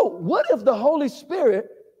 So what if the Holy Spirit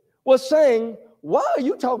was saying, why are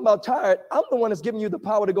you talking about tired? I'm the one that's giving you the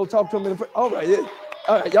power to go talk to him. All right, yeah.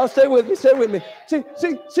 All right, y'all stay with me, stay with me. See,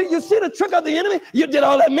 you see the trick of the enemy? You did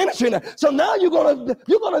all that ministry now. So now you're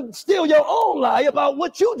gonna steal your own lie about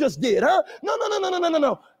what you just did, huh?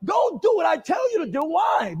 No. Go do what I tell you to do.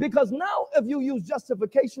 Why? Because now if you use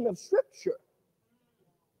justification of scripture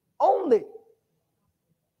only.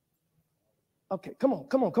 Okay, come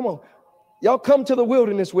on. Y'all come to the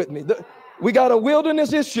wilderness with me. We got a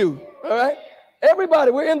wilderness issue, all right? Everybody,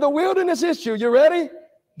 we're in the wilderness issue. You ready?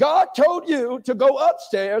 God told you to go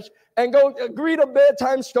upstairs and go read a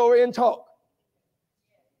bedtime story and talk.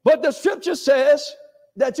 But the scripture says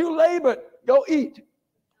that you labored, go eat.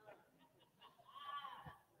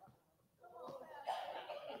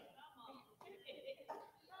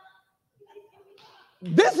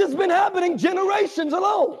 This has been happening generations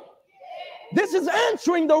alone. This is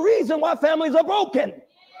answering the reason why families are broken.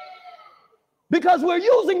 Because we're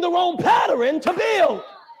using the wrong pattern to build.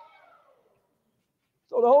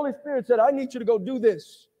 So the Holy Spirit said, I need you to go do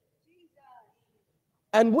this.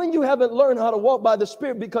 And when you haven't learned how to walk by the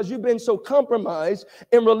Spirit because you've been so compromised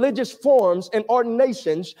in religious forms and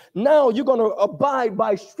ordinations, now you're going to abide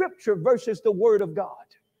by scripture versus the word of God.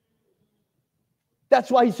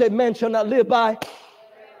 That's why he said, man shall not live by.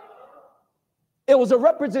 It was a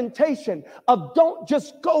representation of don't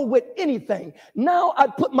just go with anything. Now I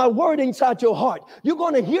put my word inside your heart. You're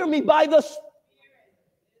going to hear me by the Spirit.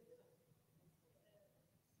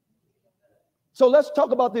 So let's talk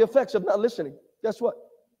about the effects of not listening. Guess what?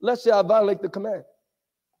 Let's say I violate the command.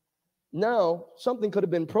 Now, something could have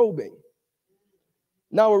been probing.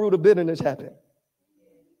 Now a root of bitterness happened.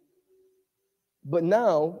 But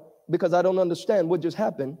now, because I don't understand what just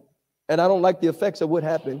happened, and I don't like the effects of what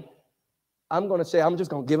happened, I'm going to say, I'm just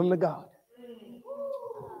going to give them to God.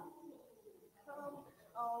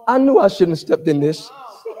 I knew I shouldn't have stepped in this.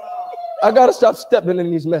 I got to stop stepping in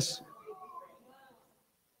these messes.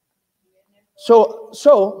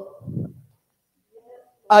 So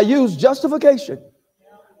I use justification.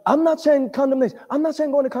 I'm not saying condemnation. I'm not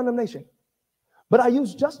saying going to condemnation. But I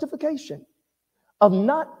use justification of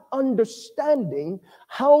not understanding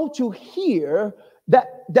how to hear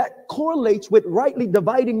that correlates with rightly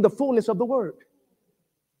dividing the fullness of the word.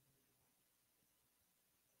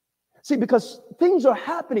 See, because things are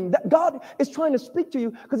happening that God is trying to speak to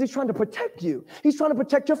you because he's trying to protect you. He's trying to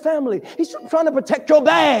protect your family. He's trying to protect your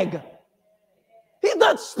bag. He's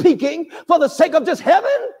not speaking for the sake of just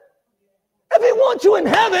heaven. If he wants you in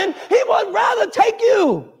heaven, he would rather take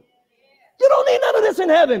you. You don't need none of this in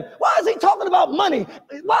heaven. Why is he talking about money?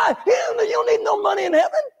 Why? You don't need no money in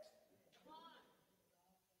heaven.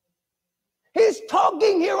 He's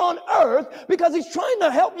talking here on earth because he's trying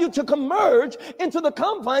to help you to converge into the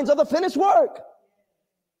confines of the finished work.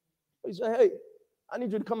 He said, hey, I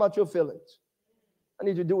need you to come out your feelings. I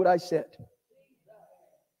need you to do what I said.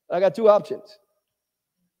 I got two options.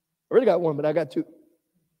 I really got one, but I got two,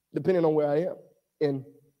 depending on where I am in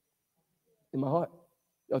my heart.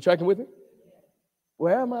 Y'all tracking with me?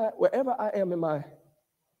 Wherever I am in my,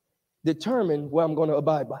 determine where I'm going to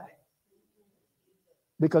abide by.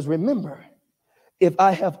 Because remember, if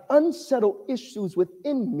I have unsettled issues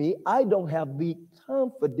within me, I don't have the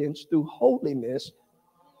confidence through holiness.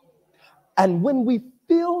 And when we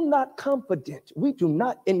feel not confident, we do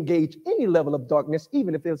not engage any level of darkness,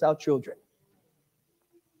 even if it's our children.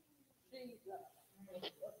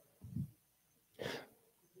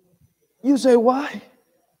 You say, why?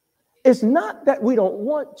 It's not that we don't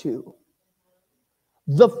want to.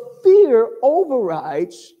 The fear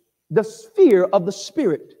overrides the sphere of the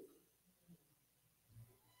spirit.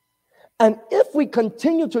 And if we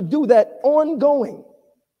continue to do that ongoing,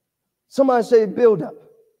 somebody say build up.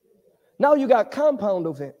 Now you got compound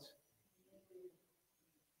offense.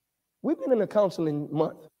 We've been in a counseling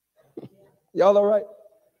month. Y'all all right?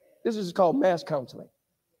 This is called mass counseling.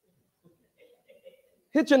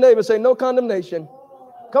 Hit your neighbor, say no condemnation.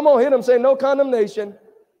 Come on, hit him, say no condemnation.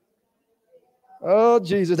 Oh,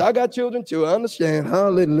 Jesus, I got children too. I understand.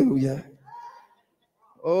 Hallelujah.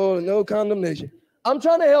 Oh, no condemnation. I'm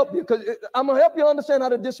trying to help you because I'm going to help you understand how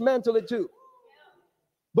to dismantle it too.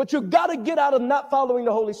 But you got to get out of not following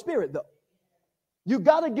the Holy Spirit, though. You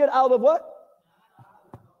got to get out of what?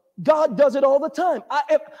 God does it all the time.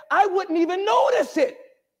 I wouldn't even notice it.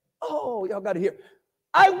 Oh, y'all got to hear.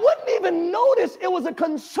 I wouldn't even notice it was a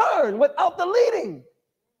concern without the leading.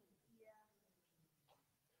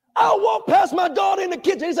 I'll walk past my daughter in the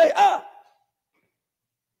kitchen and say,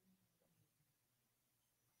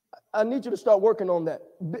 I need you to start working on that.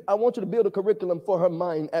 I want you to build a curriculum for her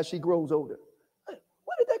mind as she grows older.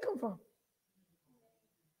 Where did that come from?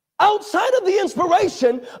 Outside of the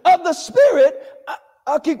inspiration of the Spirit,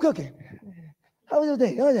 I'll keep cooking. How was your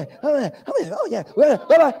day? Oh, yeah.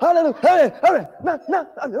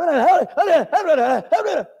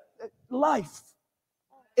 Life.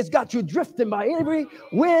 It's got you drifting by every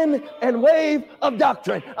wind and wave of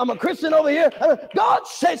doctrine. I'm a Christian over here. God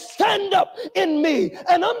says, stand up in me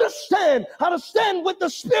and understand how to stand with the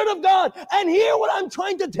Spirit of God and hear what I'm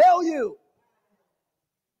trying to tell you.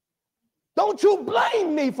 Don't you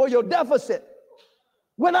blame me for your deficit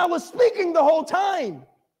when I was speaking the whole time.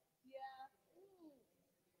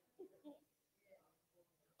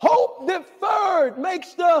 Hope deferred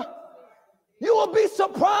makes you will be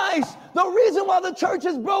surprised. The reason why the church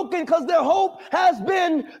is broken because their hope has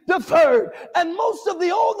been deferred. And most of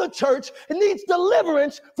the older church needs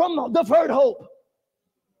deliverance from deferred hope.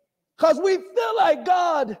 Because we feel like,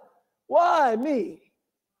 God, why me?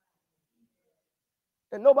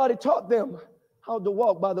 And nobody taught them how to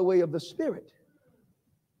walk by the way of the Spirit.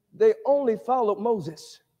 They only followed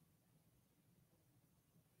Moses.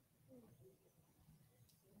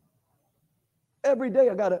 Every day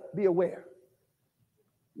I got to be aware.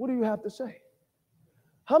 What do you have to say?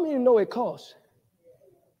 How many know it costs?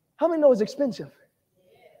 How many know it's expensive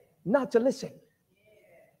not to listen?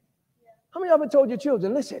 How many of you ever told your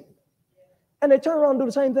children, listen, and they turn around and do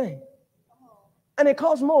the same thing? And it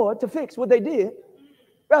costs more to fix what they did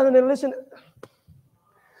rather than listen.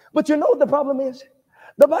 But you know what the problem is?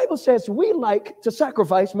 The Bible says we like to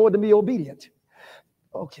sacrifice more than be obedient.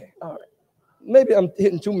 Okay, all right. maybe I'm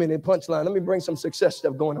hitting too many punchlines. Let me bring some success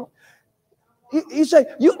stuff going on. He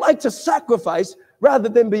said, you like to sacrifice rather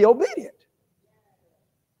than be obedient.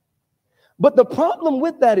 But the problem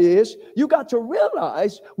with that is you got to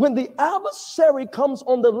realize when the adversary comes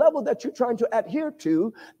on the level that you're trying to adhere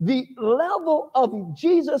to, the level of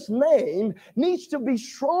Jesus' name needs to be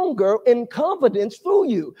stronger in confidence through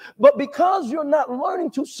you. But because you're not learning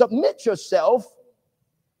to submit yourself,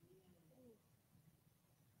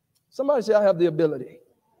 somebody say, I have the ability.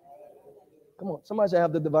 Come on, somebody say, I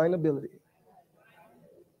have the divine ability.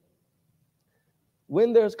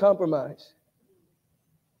 When there's compromise,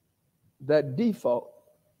 that default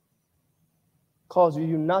causes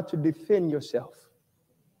you not to defend yourself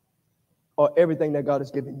or everything that God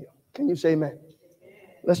has given you. Can you say amen?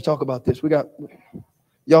 Let's talk about this.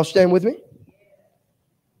 Y'all stand with me?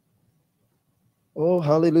 Oh,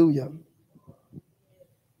 hallelujah.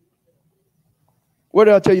 Where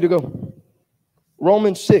did I tell you to go?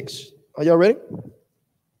 Romans 6. Are y'all ready?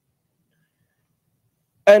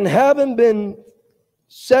 And having been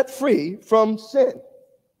set free from sin.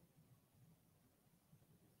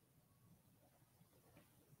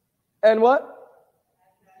 And what?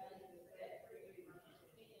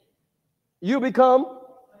 You become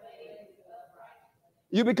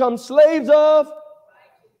slaves of.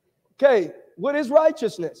 Okay, what is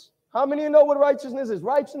righteousness? How many of you know what righteousness is?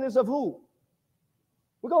 Righteousness of who?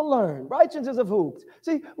 We're going to learn. Righteousness of who?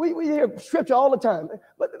 See, we hear scripture all the time,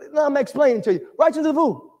 but now I'm explaining to you. Righteousness of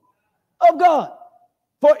who? Of God.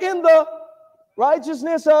 For in the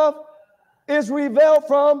righteousness of is revealed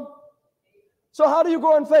from. So how do you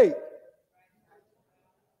grow in faith?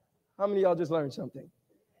 How many of y'all just learned something?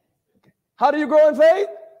 How do you grow in faith?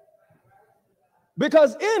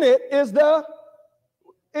 Because in it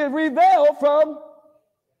it revealed from.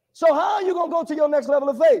 So how are you going to go to your next level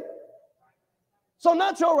of faith? So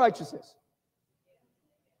not your righteousness.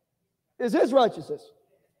 It's his righteousness.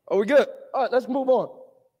 Are we good? All right, let's move on.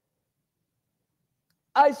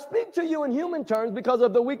 I speak to you in human terms because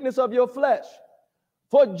of the weakness of your flesh.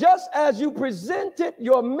 For just as you presented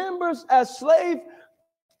your members as slaves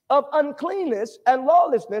of uncleanness and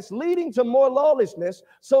lawlessness, leading to more lawlessness,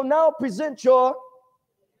 so now present your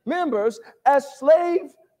members as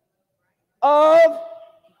slaves of.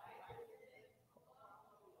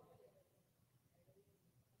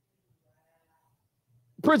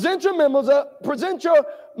 Present your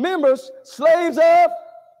members slaves of.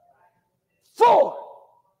 For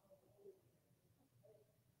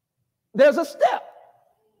there's a step.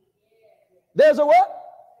 There's a what?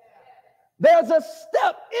 There's a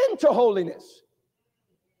step into holiness.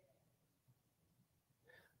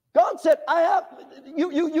 God said,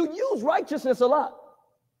 you use righteousness a lot.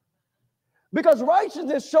 Because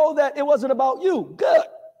righteousness showed that it wasn't about you. Good.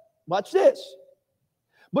 Watch this.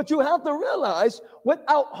 But you have to realize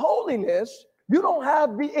without holiness, you don't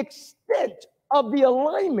have the extent of the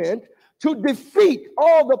alignment to defeat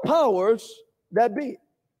all the powers that be.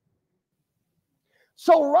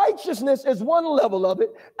 So righteousness is one level of it,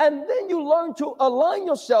 and then you learn to align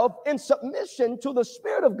yourself in submission to the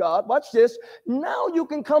Spirit of God. Watch this. Now you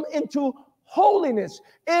can come into holiness.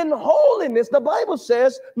 In holiness, the Bible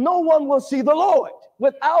says no one will see the Lord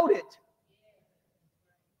without it.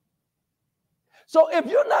 So if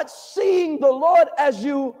you're not seeing the Lord as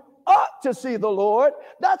you ought to see the Lord,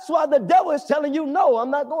 that's why the devil is telling you, no, I'm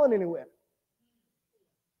not going anywhere.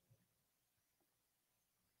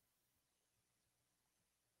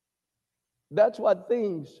 That's why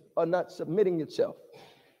things are not submitting itself.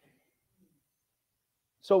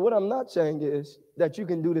 So what I'm not saying is that you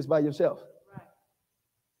can do this by yourself. Right.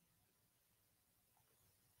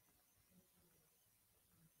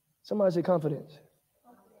 Somebody say confidence.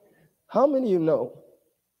 How many of you know?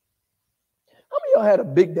 How many of y'all had a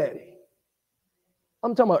big daddy?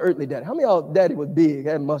 I'm talking about earthly daddy. How many of y'all daddy was big,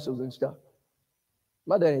 had muscles and stuff?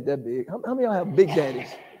 My daddy ain't that big. How many of y'all have big daddies?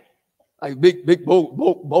 Like big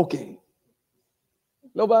bulky.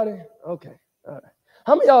 Nobody? Okay. All right.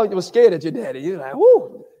 How many of y'all were scared at your daddy? You're like,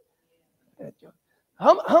 whoo.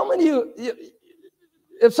 How many of you,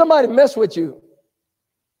 if somebody messed with you,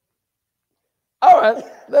 all right,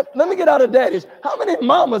 let me get out of daddies. How many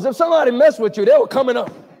mamas, if somebody messed with you, they were coming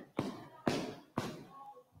up?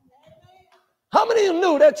 How many of you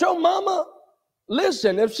knew that your mama,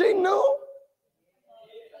 listen, if she knew,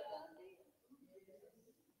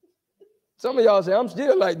 some of y'all say, I'm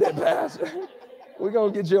still like that, Pastor. We're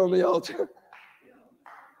going to get you on the altar.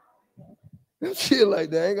 I'm still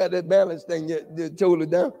like that. I ain't got that balance thing yet, totally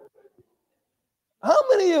down. How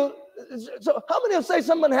many of you say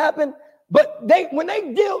something happened, but when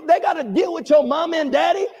they got to deal with your mama and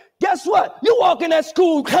daddy, guess what? You walk in that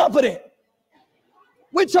school confident.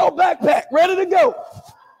 with your backpack, ready to go.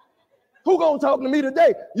 Who gonna talk to me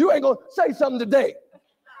today? You ain't gonna say something today.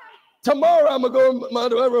 Tomorrow I'm gonna go in my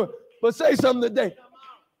room, but say something today.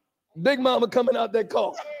 Big Mama coming out that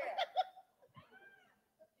car.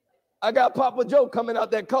 I got Papa Joe coming out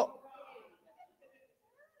that car.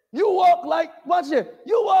 You walk like, watch it.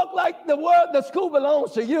 You walk like the school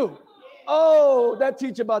belongs to you. Oh, that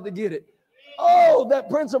teacher about to get it. Oh, that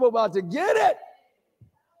principal about to get it.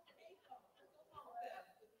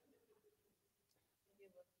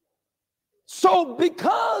 So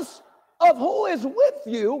because of who is with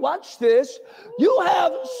you, watch this, you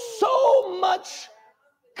have so much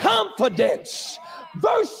confidence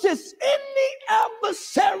versus any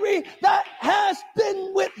adversary that has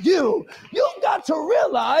been with you. You've got to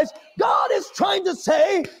realize God is trying to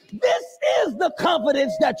say, this is the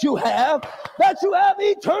confidence that you have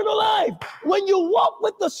eternal life. When you walk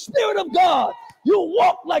with the Spirit of God, you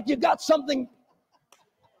walk like you got something.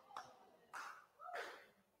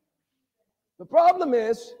 The problem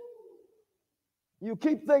is, you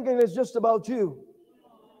keep thinking it's just about you.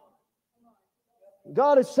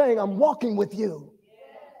 God is saying, I'm walking with you.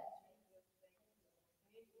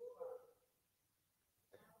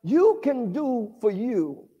 You can do for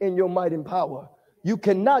you in your might and power. You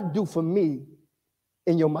cannot do for me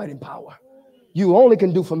in your might and power. You only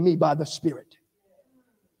can do for me by the Spirit.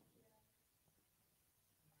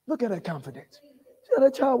 Look at that confidence. See how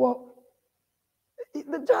that child walk?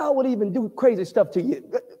 The child would even do crazy stuff to you.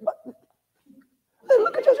 Look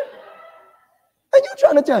at yourself. And you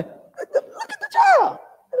trying to tell, look at the child.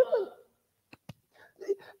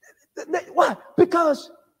 Why? Because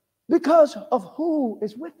of who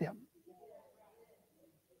is with them.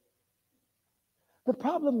 The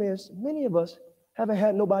problem is, many of us haven't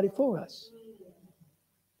had nobody for us.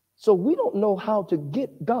 So we don't know how to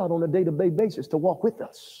get God on a day-to-day basis to walk with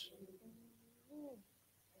us.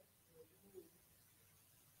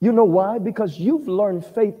 You know why? Because you've learned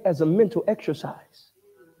faith as a mental exercise.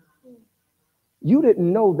 You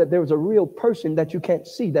didn't know that there was a real person that you can't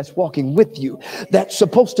see that's walking with you, that's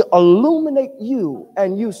supposed to illuminate you,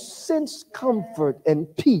 and you sense comfort and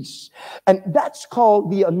peace. And that's called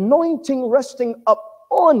the anointing resting up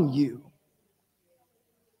on you.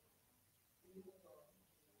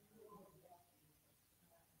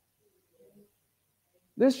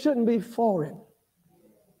 This shouldn't be foreign.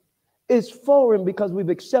 It's foreign because we've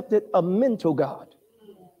accepted a mental God.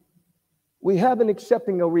 We haven't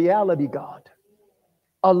accepted a reality God,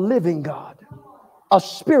 a living God, a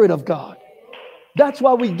spirit of God. That's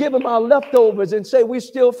why we give him our leftovers and say we're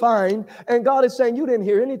still fine. And God is saying, you didn't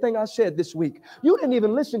hear anything I said this week. You didn't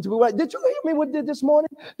even listen to me. Right? Did you hear me what I did this morning?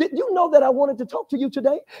 Did you know that I wanted to talk to you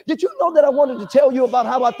today? Did you know that I wanted to tell you about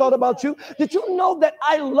how I thought about you? Did you know that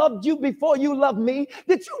I loved you before you loved me?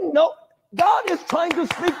 Did you know? God is trying to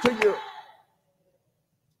speak to you.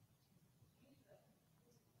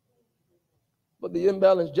 But the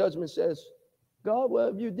imbalanced judgment says, God, well,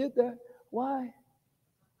 if you did that, why?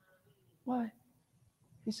 Why?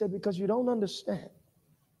 He said, because you don't understand.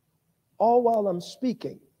 All while I'm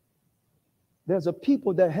speaking, there's a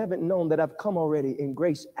people that haven't known that I've come already in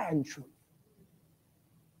grace and truth.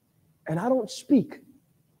 And I don't speak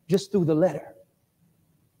just through the letter.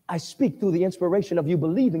 I speak through the inspiration of you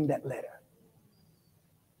believing that letter.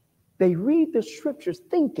 They read the scriptures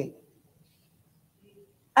thinking.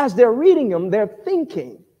 As they're reading them, they're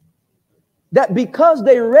thinking that because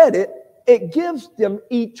they read it, it gives them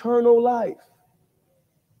eternal life.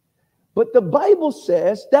 But the Bible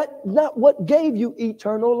says that's not what gave you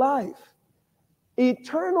eternal life.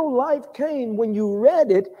 Eternal life came when you read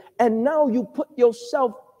it, and now you put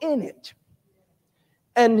yourself in it.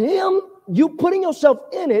 And you putting yourself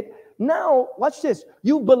in it, now, watch this,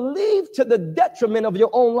 you believe to the detriment of your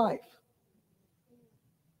own life.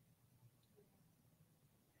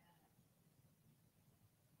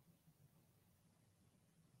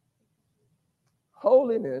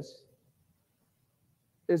 Holiness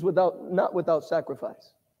is not without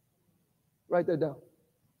sacrifice. Write that down.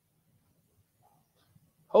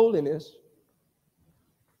 Holiness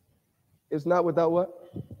is not without what?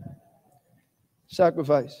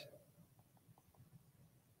 Sacrifice.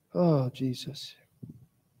 Oh, Jesus.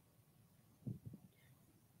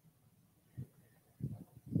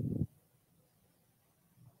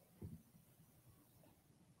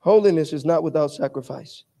 Holiness is not without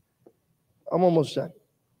sacrifice. I'm almost done.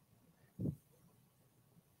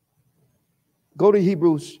 Go to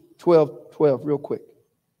Hebrews 12:12 real quick.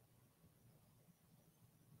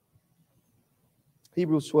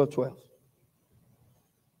 Hebrews 12:12.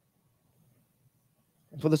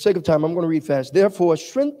 For the sake of time, I'm going to read fast. Therefore,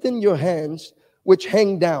 strengthen your hands which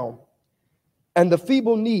hang down, and the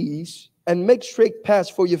feeble knees, and make straight paths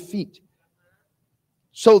for your feet,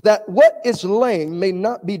 so that what is lame may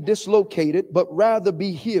not be dislocated, but rather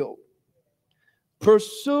be healed.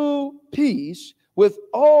 Pursue peace with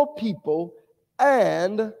all people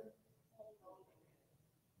and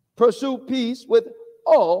pursue peace with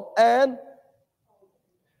all and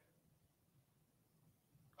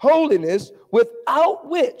holiness, without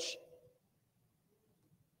which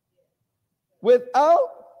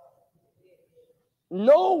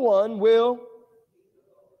no one will.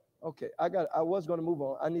 Okay, I was going to move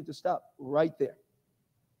on. I need to stop right there.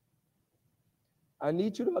 I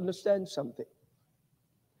need you to understand something.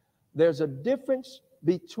 There's a difference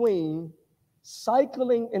between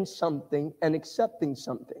cycling in something and accepting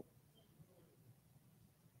something.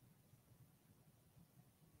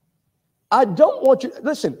 I don't want you,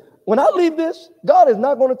 listen, when I leave this, God is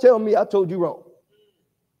not going to tell me I told you wrong.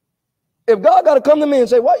 If God got to come to me and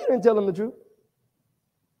say, why you didn't tell him the truth?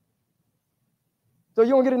 So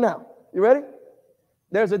you won't get it now. You ready?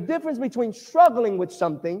 There's a difference between struggling with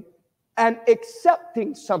something and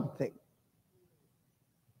accepting something.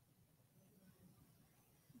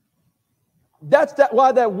 That's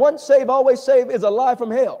why that once saved, always saved is a lie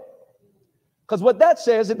from hell. Because what that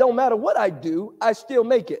says, it don't matter what I do, I still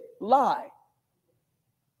make it. Lie.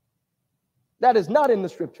 That is not in the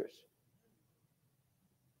scriptures.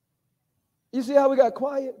 You see how we got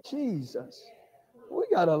quiet? Jesus. We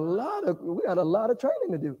got a lot of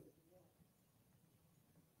training to do.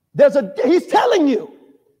 He's telling you,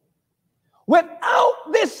 without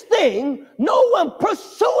this thing, no one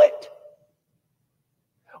pursue it.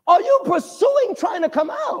 Are you pursuing trying to come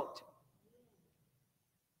out?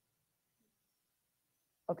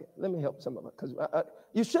 Okay, let me help some of it, because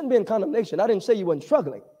you shouldn't be in condemnation. I didn't say you weren't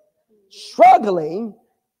struggling. Struggling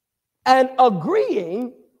and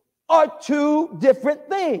agreeing are two different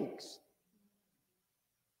things.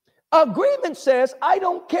 Agreement says, I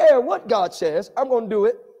don't care what God says, I'm going to do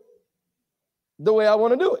it the way I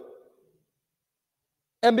want to do it.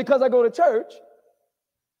 And because I go to church,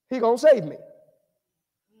 He's going to save me.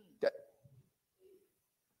 Okay.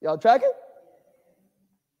 Y'all tracking?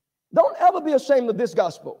 Don't ever be ashamed of this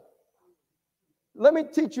gospel. Let me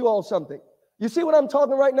teach you all something. You see what I'm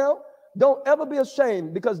talking right now? Don't ever be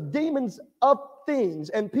ashamed, because demons of things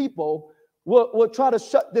and people will try to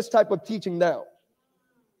shut this type of teaching down.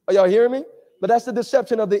 Are y'all hearing me? But that's the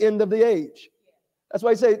deception of the end of the age. That's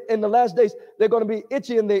why I say in the last days, they're going to be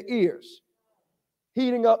itchy in their ears,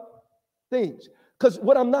 heating up things. Because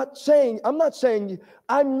what I'm not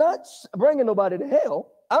bringing nobody to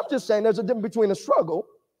hell. I'm just saying there's a difference between a struggle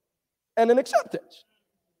and an acceptance.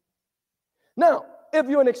 Now, if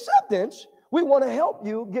you're in acceptance, we want to help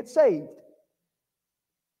you get saved.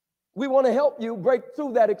 We want to help you break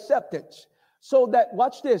through that acceptance so that,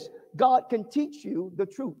 watch this, God can teach you the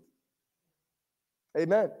truth.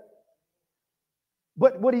 Amen.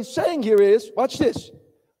 But what he's saying here is, watch this,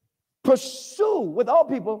 pursue with all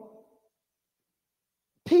people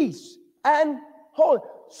peace and holiness.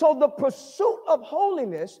 So the pursuit of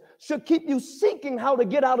holiness should keep you seeking how to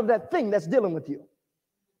get out of that thing that's dealing with you.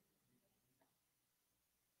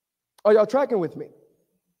 Are y'all tracking with me?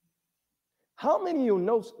 How many of you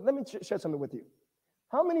know, let me share something with you.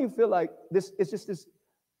 How many of you feel like this, it's just this,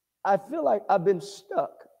 I feel like I've been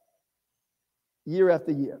stuck year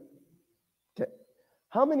after year. Okay.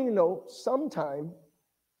 How many of you know sometime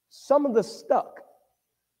some of the stuck,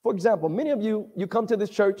 for example, many of you come to this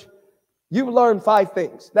church, you learned 5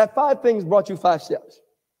 things. That 5 things brought you 5 steps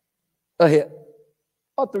ahead,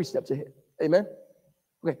 or 3 steps ahead. Amen?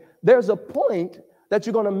 Okay. There's a point that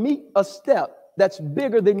you're going to meet a step that's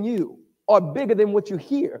bigger than you or bigger than what you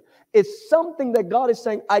hear. It's something that God is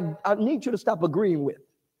saying, I need you to stop agreeing with.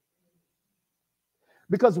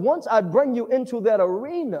 Because once I bring you into that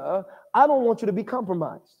arena, I don't want you to be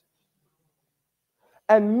compromised.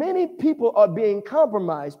 And many people are being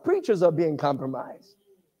compromised. Preachers are being compromised.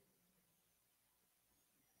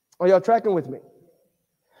 Are y'all tracking with me?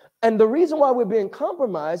 And the reason why we're being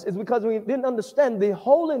compromised is because we didn't understand the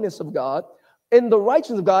holiness of God and the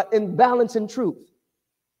righteousness of God in balance and truth.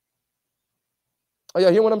 Are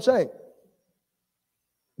y'all hearing what I'm saying?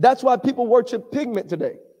 That's why people worship pigment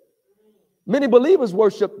today. Many believers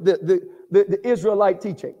worship the Israelite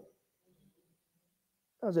teaching.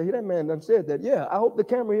 I was like, that man done said that. Yeah, I hope the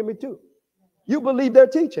camera hear me too. You believe their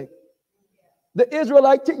teaching. The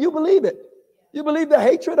Israelite, you believe it. You believe the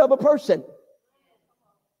hatred of a person.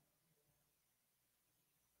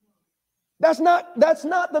 That's not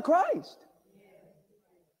the Christ.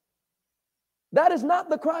 That is not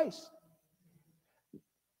the Christ.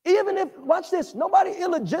 Even if, watch this, nobody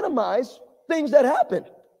illegitimized things that happened.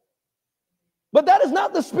 But that is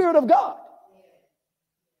not the Spirit of God.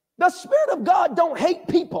 The Spirit of God don't hate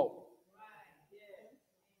people.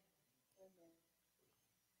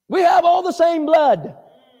 We have all the same blood.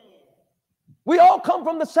 We all come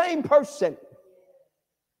from the same person.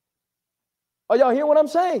 Are y'all hearing what I'm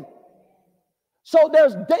saying? So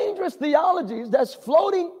there's dangerous theologies that's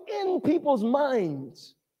floating in people's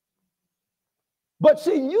minds. But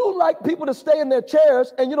see, you like people to stay in their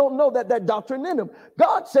chairs and you don't know that doctrine in them.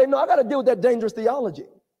 God said, no, I got to deal with that dangerous theology.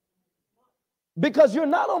 Because you're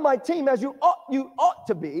not on my team as you ought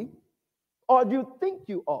to be, or you think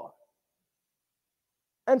you are.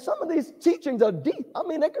 And some of these teachings are deep. I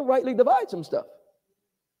mean, they can rightly divide some stuff.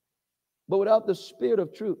 But without the Spirit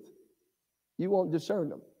of truth, you won't discern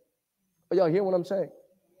them. Are y'all hear what I'm saying?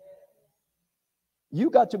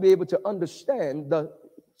 You got to be able to understand the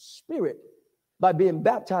Spirit by being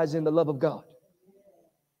baptized in the love of God.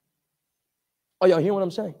 Are y'all hear what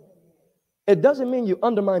I'm saying? It doesn't mean you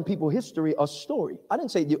undermine people's history or story. I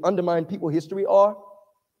didn't say you undermine people's history or...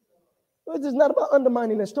 It's not about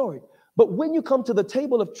undermining their story. But when you come to the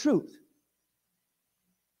table of truth,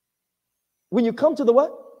 when you come to the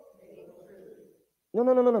what?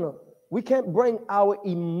 No. We can't bring our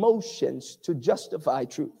emotions to justify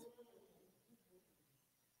truth.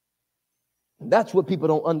 That's what people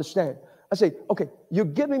don't understand. I say, okay, you're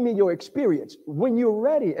giving me your experience. When you're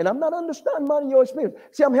ready, and I'm not understanding your experience.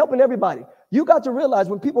 See, I'm helping everybody. You got to realize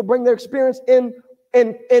when people bring their experience in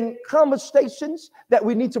conversations that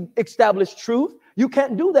we need to establish truth, you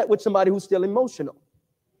can't do that with somebody who's still emotional.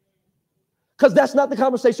 Because that's not the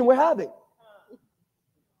conversation we're having.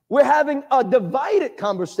 We're having a divided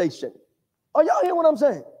conversation. Are y'all hear what I'm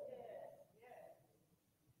saying?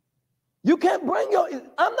 You can't bring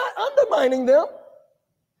I'm not undermining them.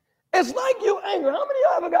 It's like you angry. How many of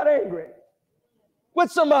y'all ever got angry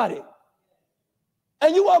with somebody?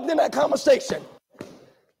 And you walked in that conversation.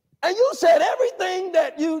 And you said everything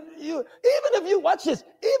that you even if you, watch this,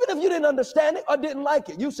 even if you didn't understand it or didn't like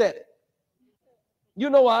it, you said it. You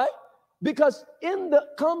know why? Because in the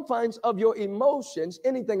confines of your emotions,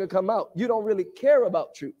 anything will come out. You don't really care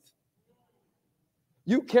about truth.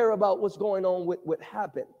 You care about what's going on with what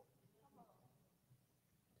happened.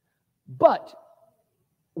 But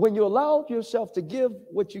when you allow yourself to give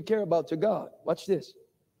what you care about to God, watch this,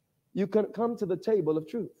 you can come to the table of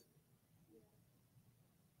truth.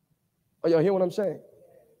 Are y'all hear what I'm saying?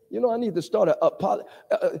 You know, I need to start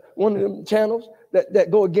one of them channels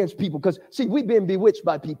that go against people. Because, see, we've been bewitched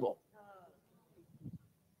by people.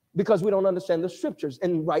 Because we don't understand the scriptures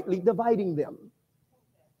and rightly dividing them.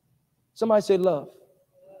 Somebody say love.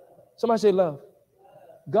 Somebody say love.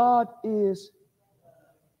 God is.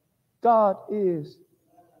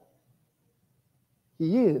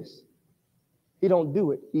 He is. He don't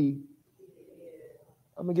do it.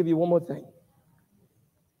 I'm going to give you one more thing.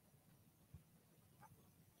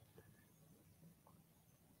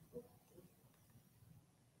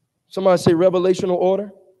 Somebody say revelational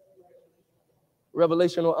order.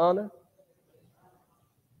 Revelational honor.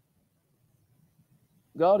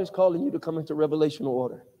 God is calling you to come into revelational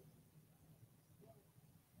order.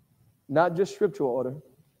 Not just scriptural order,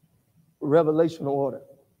 revelational order.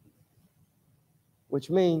 Which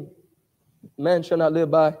means man shall not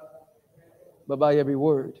live but by every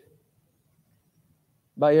word.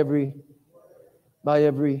 By every.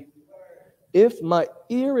 If my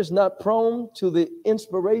ear is not prone to the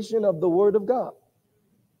inspiration of the word of God,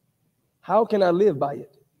 how can I live by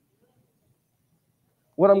it?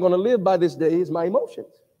 What I'm going to live by this day is my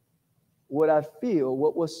emotions. What I feel,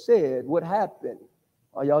 what was said, what happened.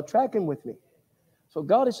 Are y'all tracking with me? So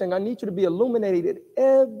God is saying, I need you to be illuminated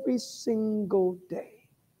every single day.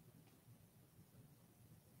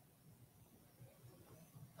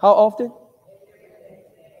 How often?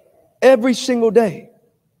 Every single day.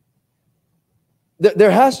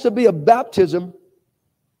 There has to be a baptism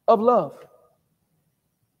of love.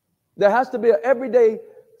 There has to be an everyday,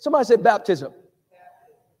 somebody say baptism.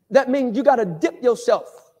 That means you got to dip yourself.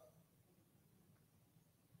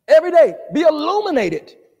 Every day, be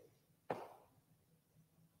illuminated.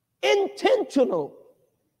 Intentional.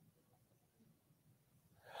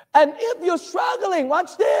 And if you're struggling,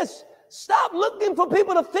 watch this. Stop looking for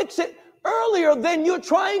people to fix it earlier than you're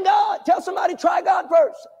trying God. Tell somebody, try God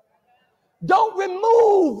first. Don't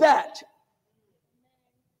remove that.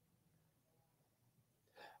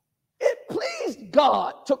 It pleased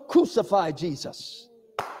God to crucify Jesus.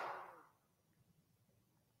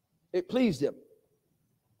 It pleased him.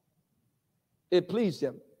 It pleased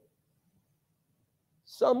him.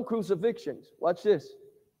 Some crucifixions, watch this,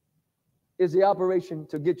 is the operation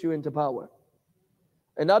to get you into power.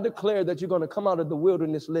 And I declare that you're going to come out of the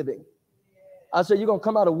wilderness living. I said, you're going to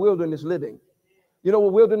come out of wilderness living. You know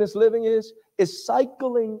what wilderness living is? It's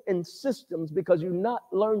cycling in systems because you not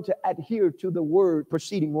learn to adhere to the word,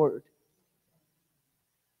 preceding word.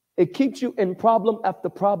 It keeps you in problem after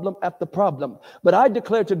problem after problem. But I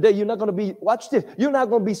declare today, you're not going to be, watch this, you're not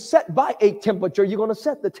going to be set by a temperature. You're going to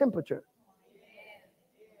set the temperature.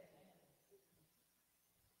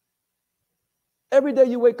 Every day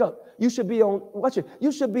you wake up, you should be on, watch it,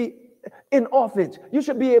 you should be in offense. You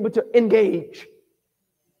should be able to engage.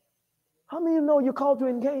 How many of you know you're called to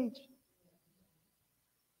engage?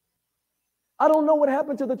 I don't know what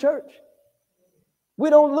happened to the church. We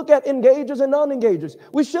don't look at engagers and non-engagers.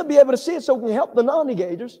 We should be able to see it so we can help the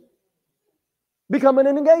non-engagers becoming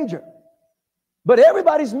an engager. But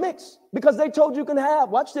everybody's mixed because they told you can have,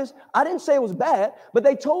 watch this, I didn't say it was bad, but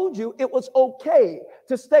they told you it was okay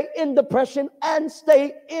to stay in depression and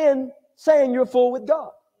stay in saying you're full with God.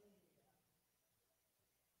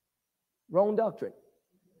 Wrong doctrine.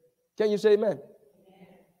 Can you say amen?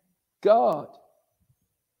 God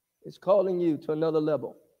is calling you to another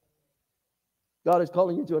level. God is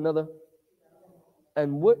calling you to another.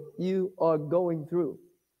 And what you are going through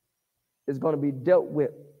is going to be dealt with,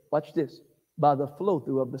 watch this, by the flow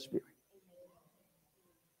through of the Spirit.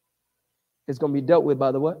 It's going to be dealt with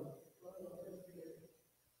by the what?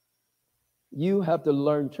 You have to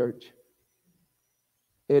learn, church.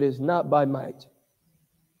 It is not by might.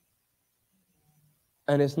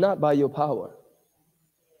 And it's not by your power.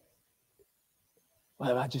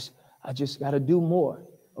 Well, I just got to do more.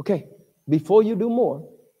 Okay, before you do more,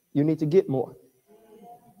 you need to get more.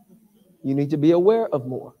 You need to be aware of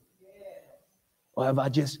more. Or if I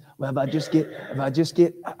just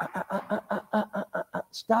get,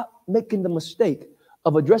 stop making the mistake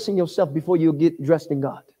of addressing yourself before you get dressed in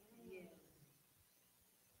God.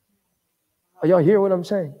 Are y'all hearing what I'm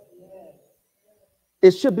saying?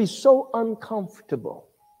 It should be so uncomfortable.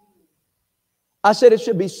 I said it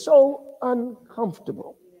should be so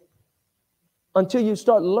uncomfortable until you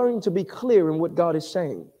start learning to be clear in what God is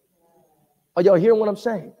saying. Are y'all hearing what I'm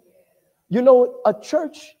saying? You know, a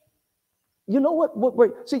church, you know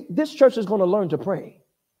what? See, this church is going to learn to pray.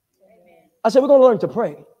 I said we're going to learn to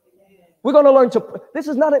pray. We're going to learn to, this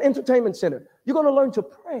is not an entertainment center. You're going to learn to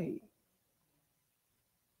pray.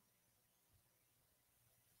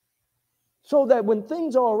 So that when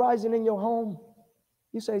things are arising in your home,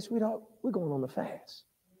 you say, sweetheart, we're going on a fast.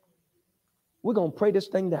 We're going to pray this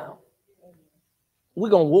thing down. We're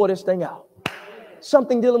going to war this thing out.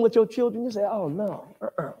 Something dealing with your children, you say, oh, no,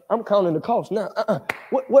 I'm counting the cost now.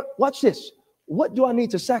 Watch this. What do I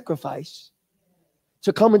need to sacrifice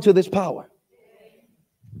to come into this power?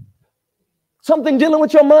 Something dealing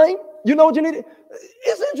with your mind, you know what you need?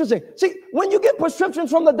 It's interesting. See, when you get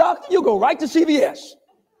prescriptions from the doctor, you go right to CVS.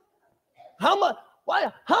 How much?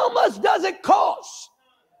 Why? How much does it cost?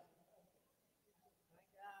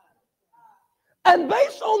 And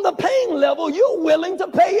based on the pain level, you're willing to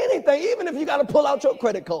pay anything, even if you got to pull out your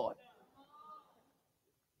credit card.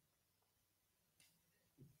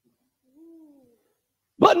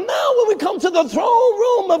 But now when we come to the throne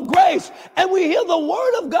room of grace and we hear the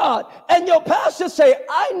word of God and your pastor say,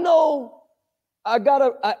 I know I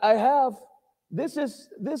have, this is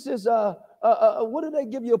what do they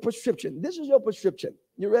give you? A prescription. This is your prescription.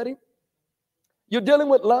 You ready? You're dealing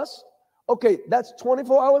with lust. Okay, that's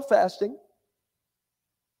 24-hour fasting.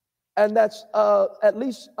 And that's at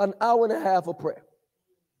least an hour and a half of prayer.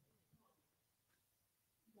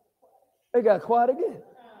 It got quiet again.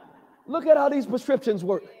 Look at how these prescriptions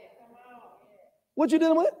work. What you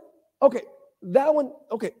dealing with? Okay, that one.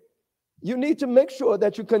 Okay, you need to make sure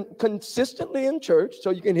that you can consistently in church so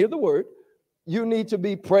you can hear the word. You need to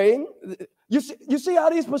be praying. You see how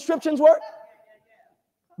these prescriptions work?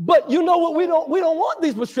 But you know what? We don't want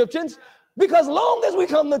these prescriptions because long as we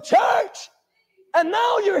come to church and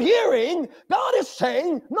now you're hearing, God is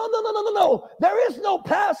saying, no. There is no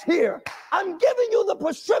pass here. I'm giving you the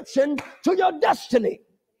prescription to your destiny.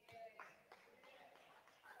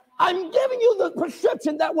 I'm giving you the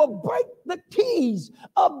prescription that will break the keys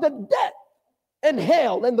of the death and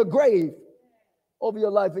hell and the grave over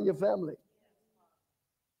your life and your family.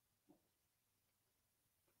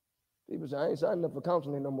 People say, I ain't signing up for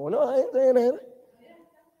counseling no more. No, I ain't saying that.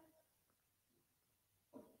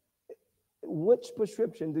 Which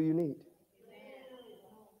prescription do you need?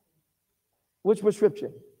 Which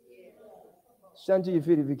prescription? Stand to your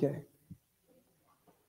feet if you can.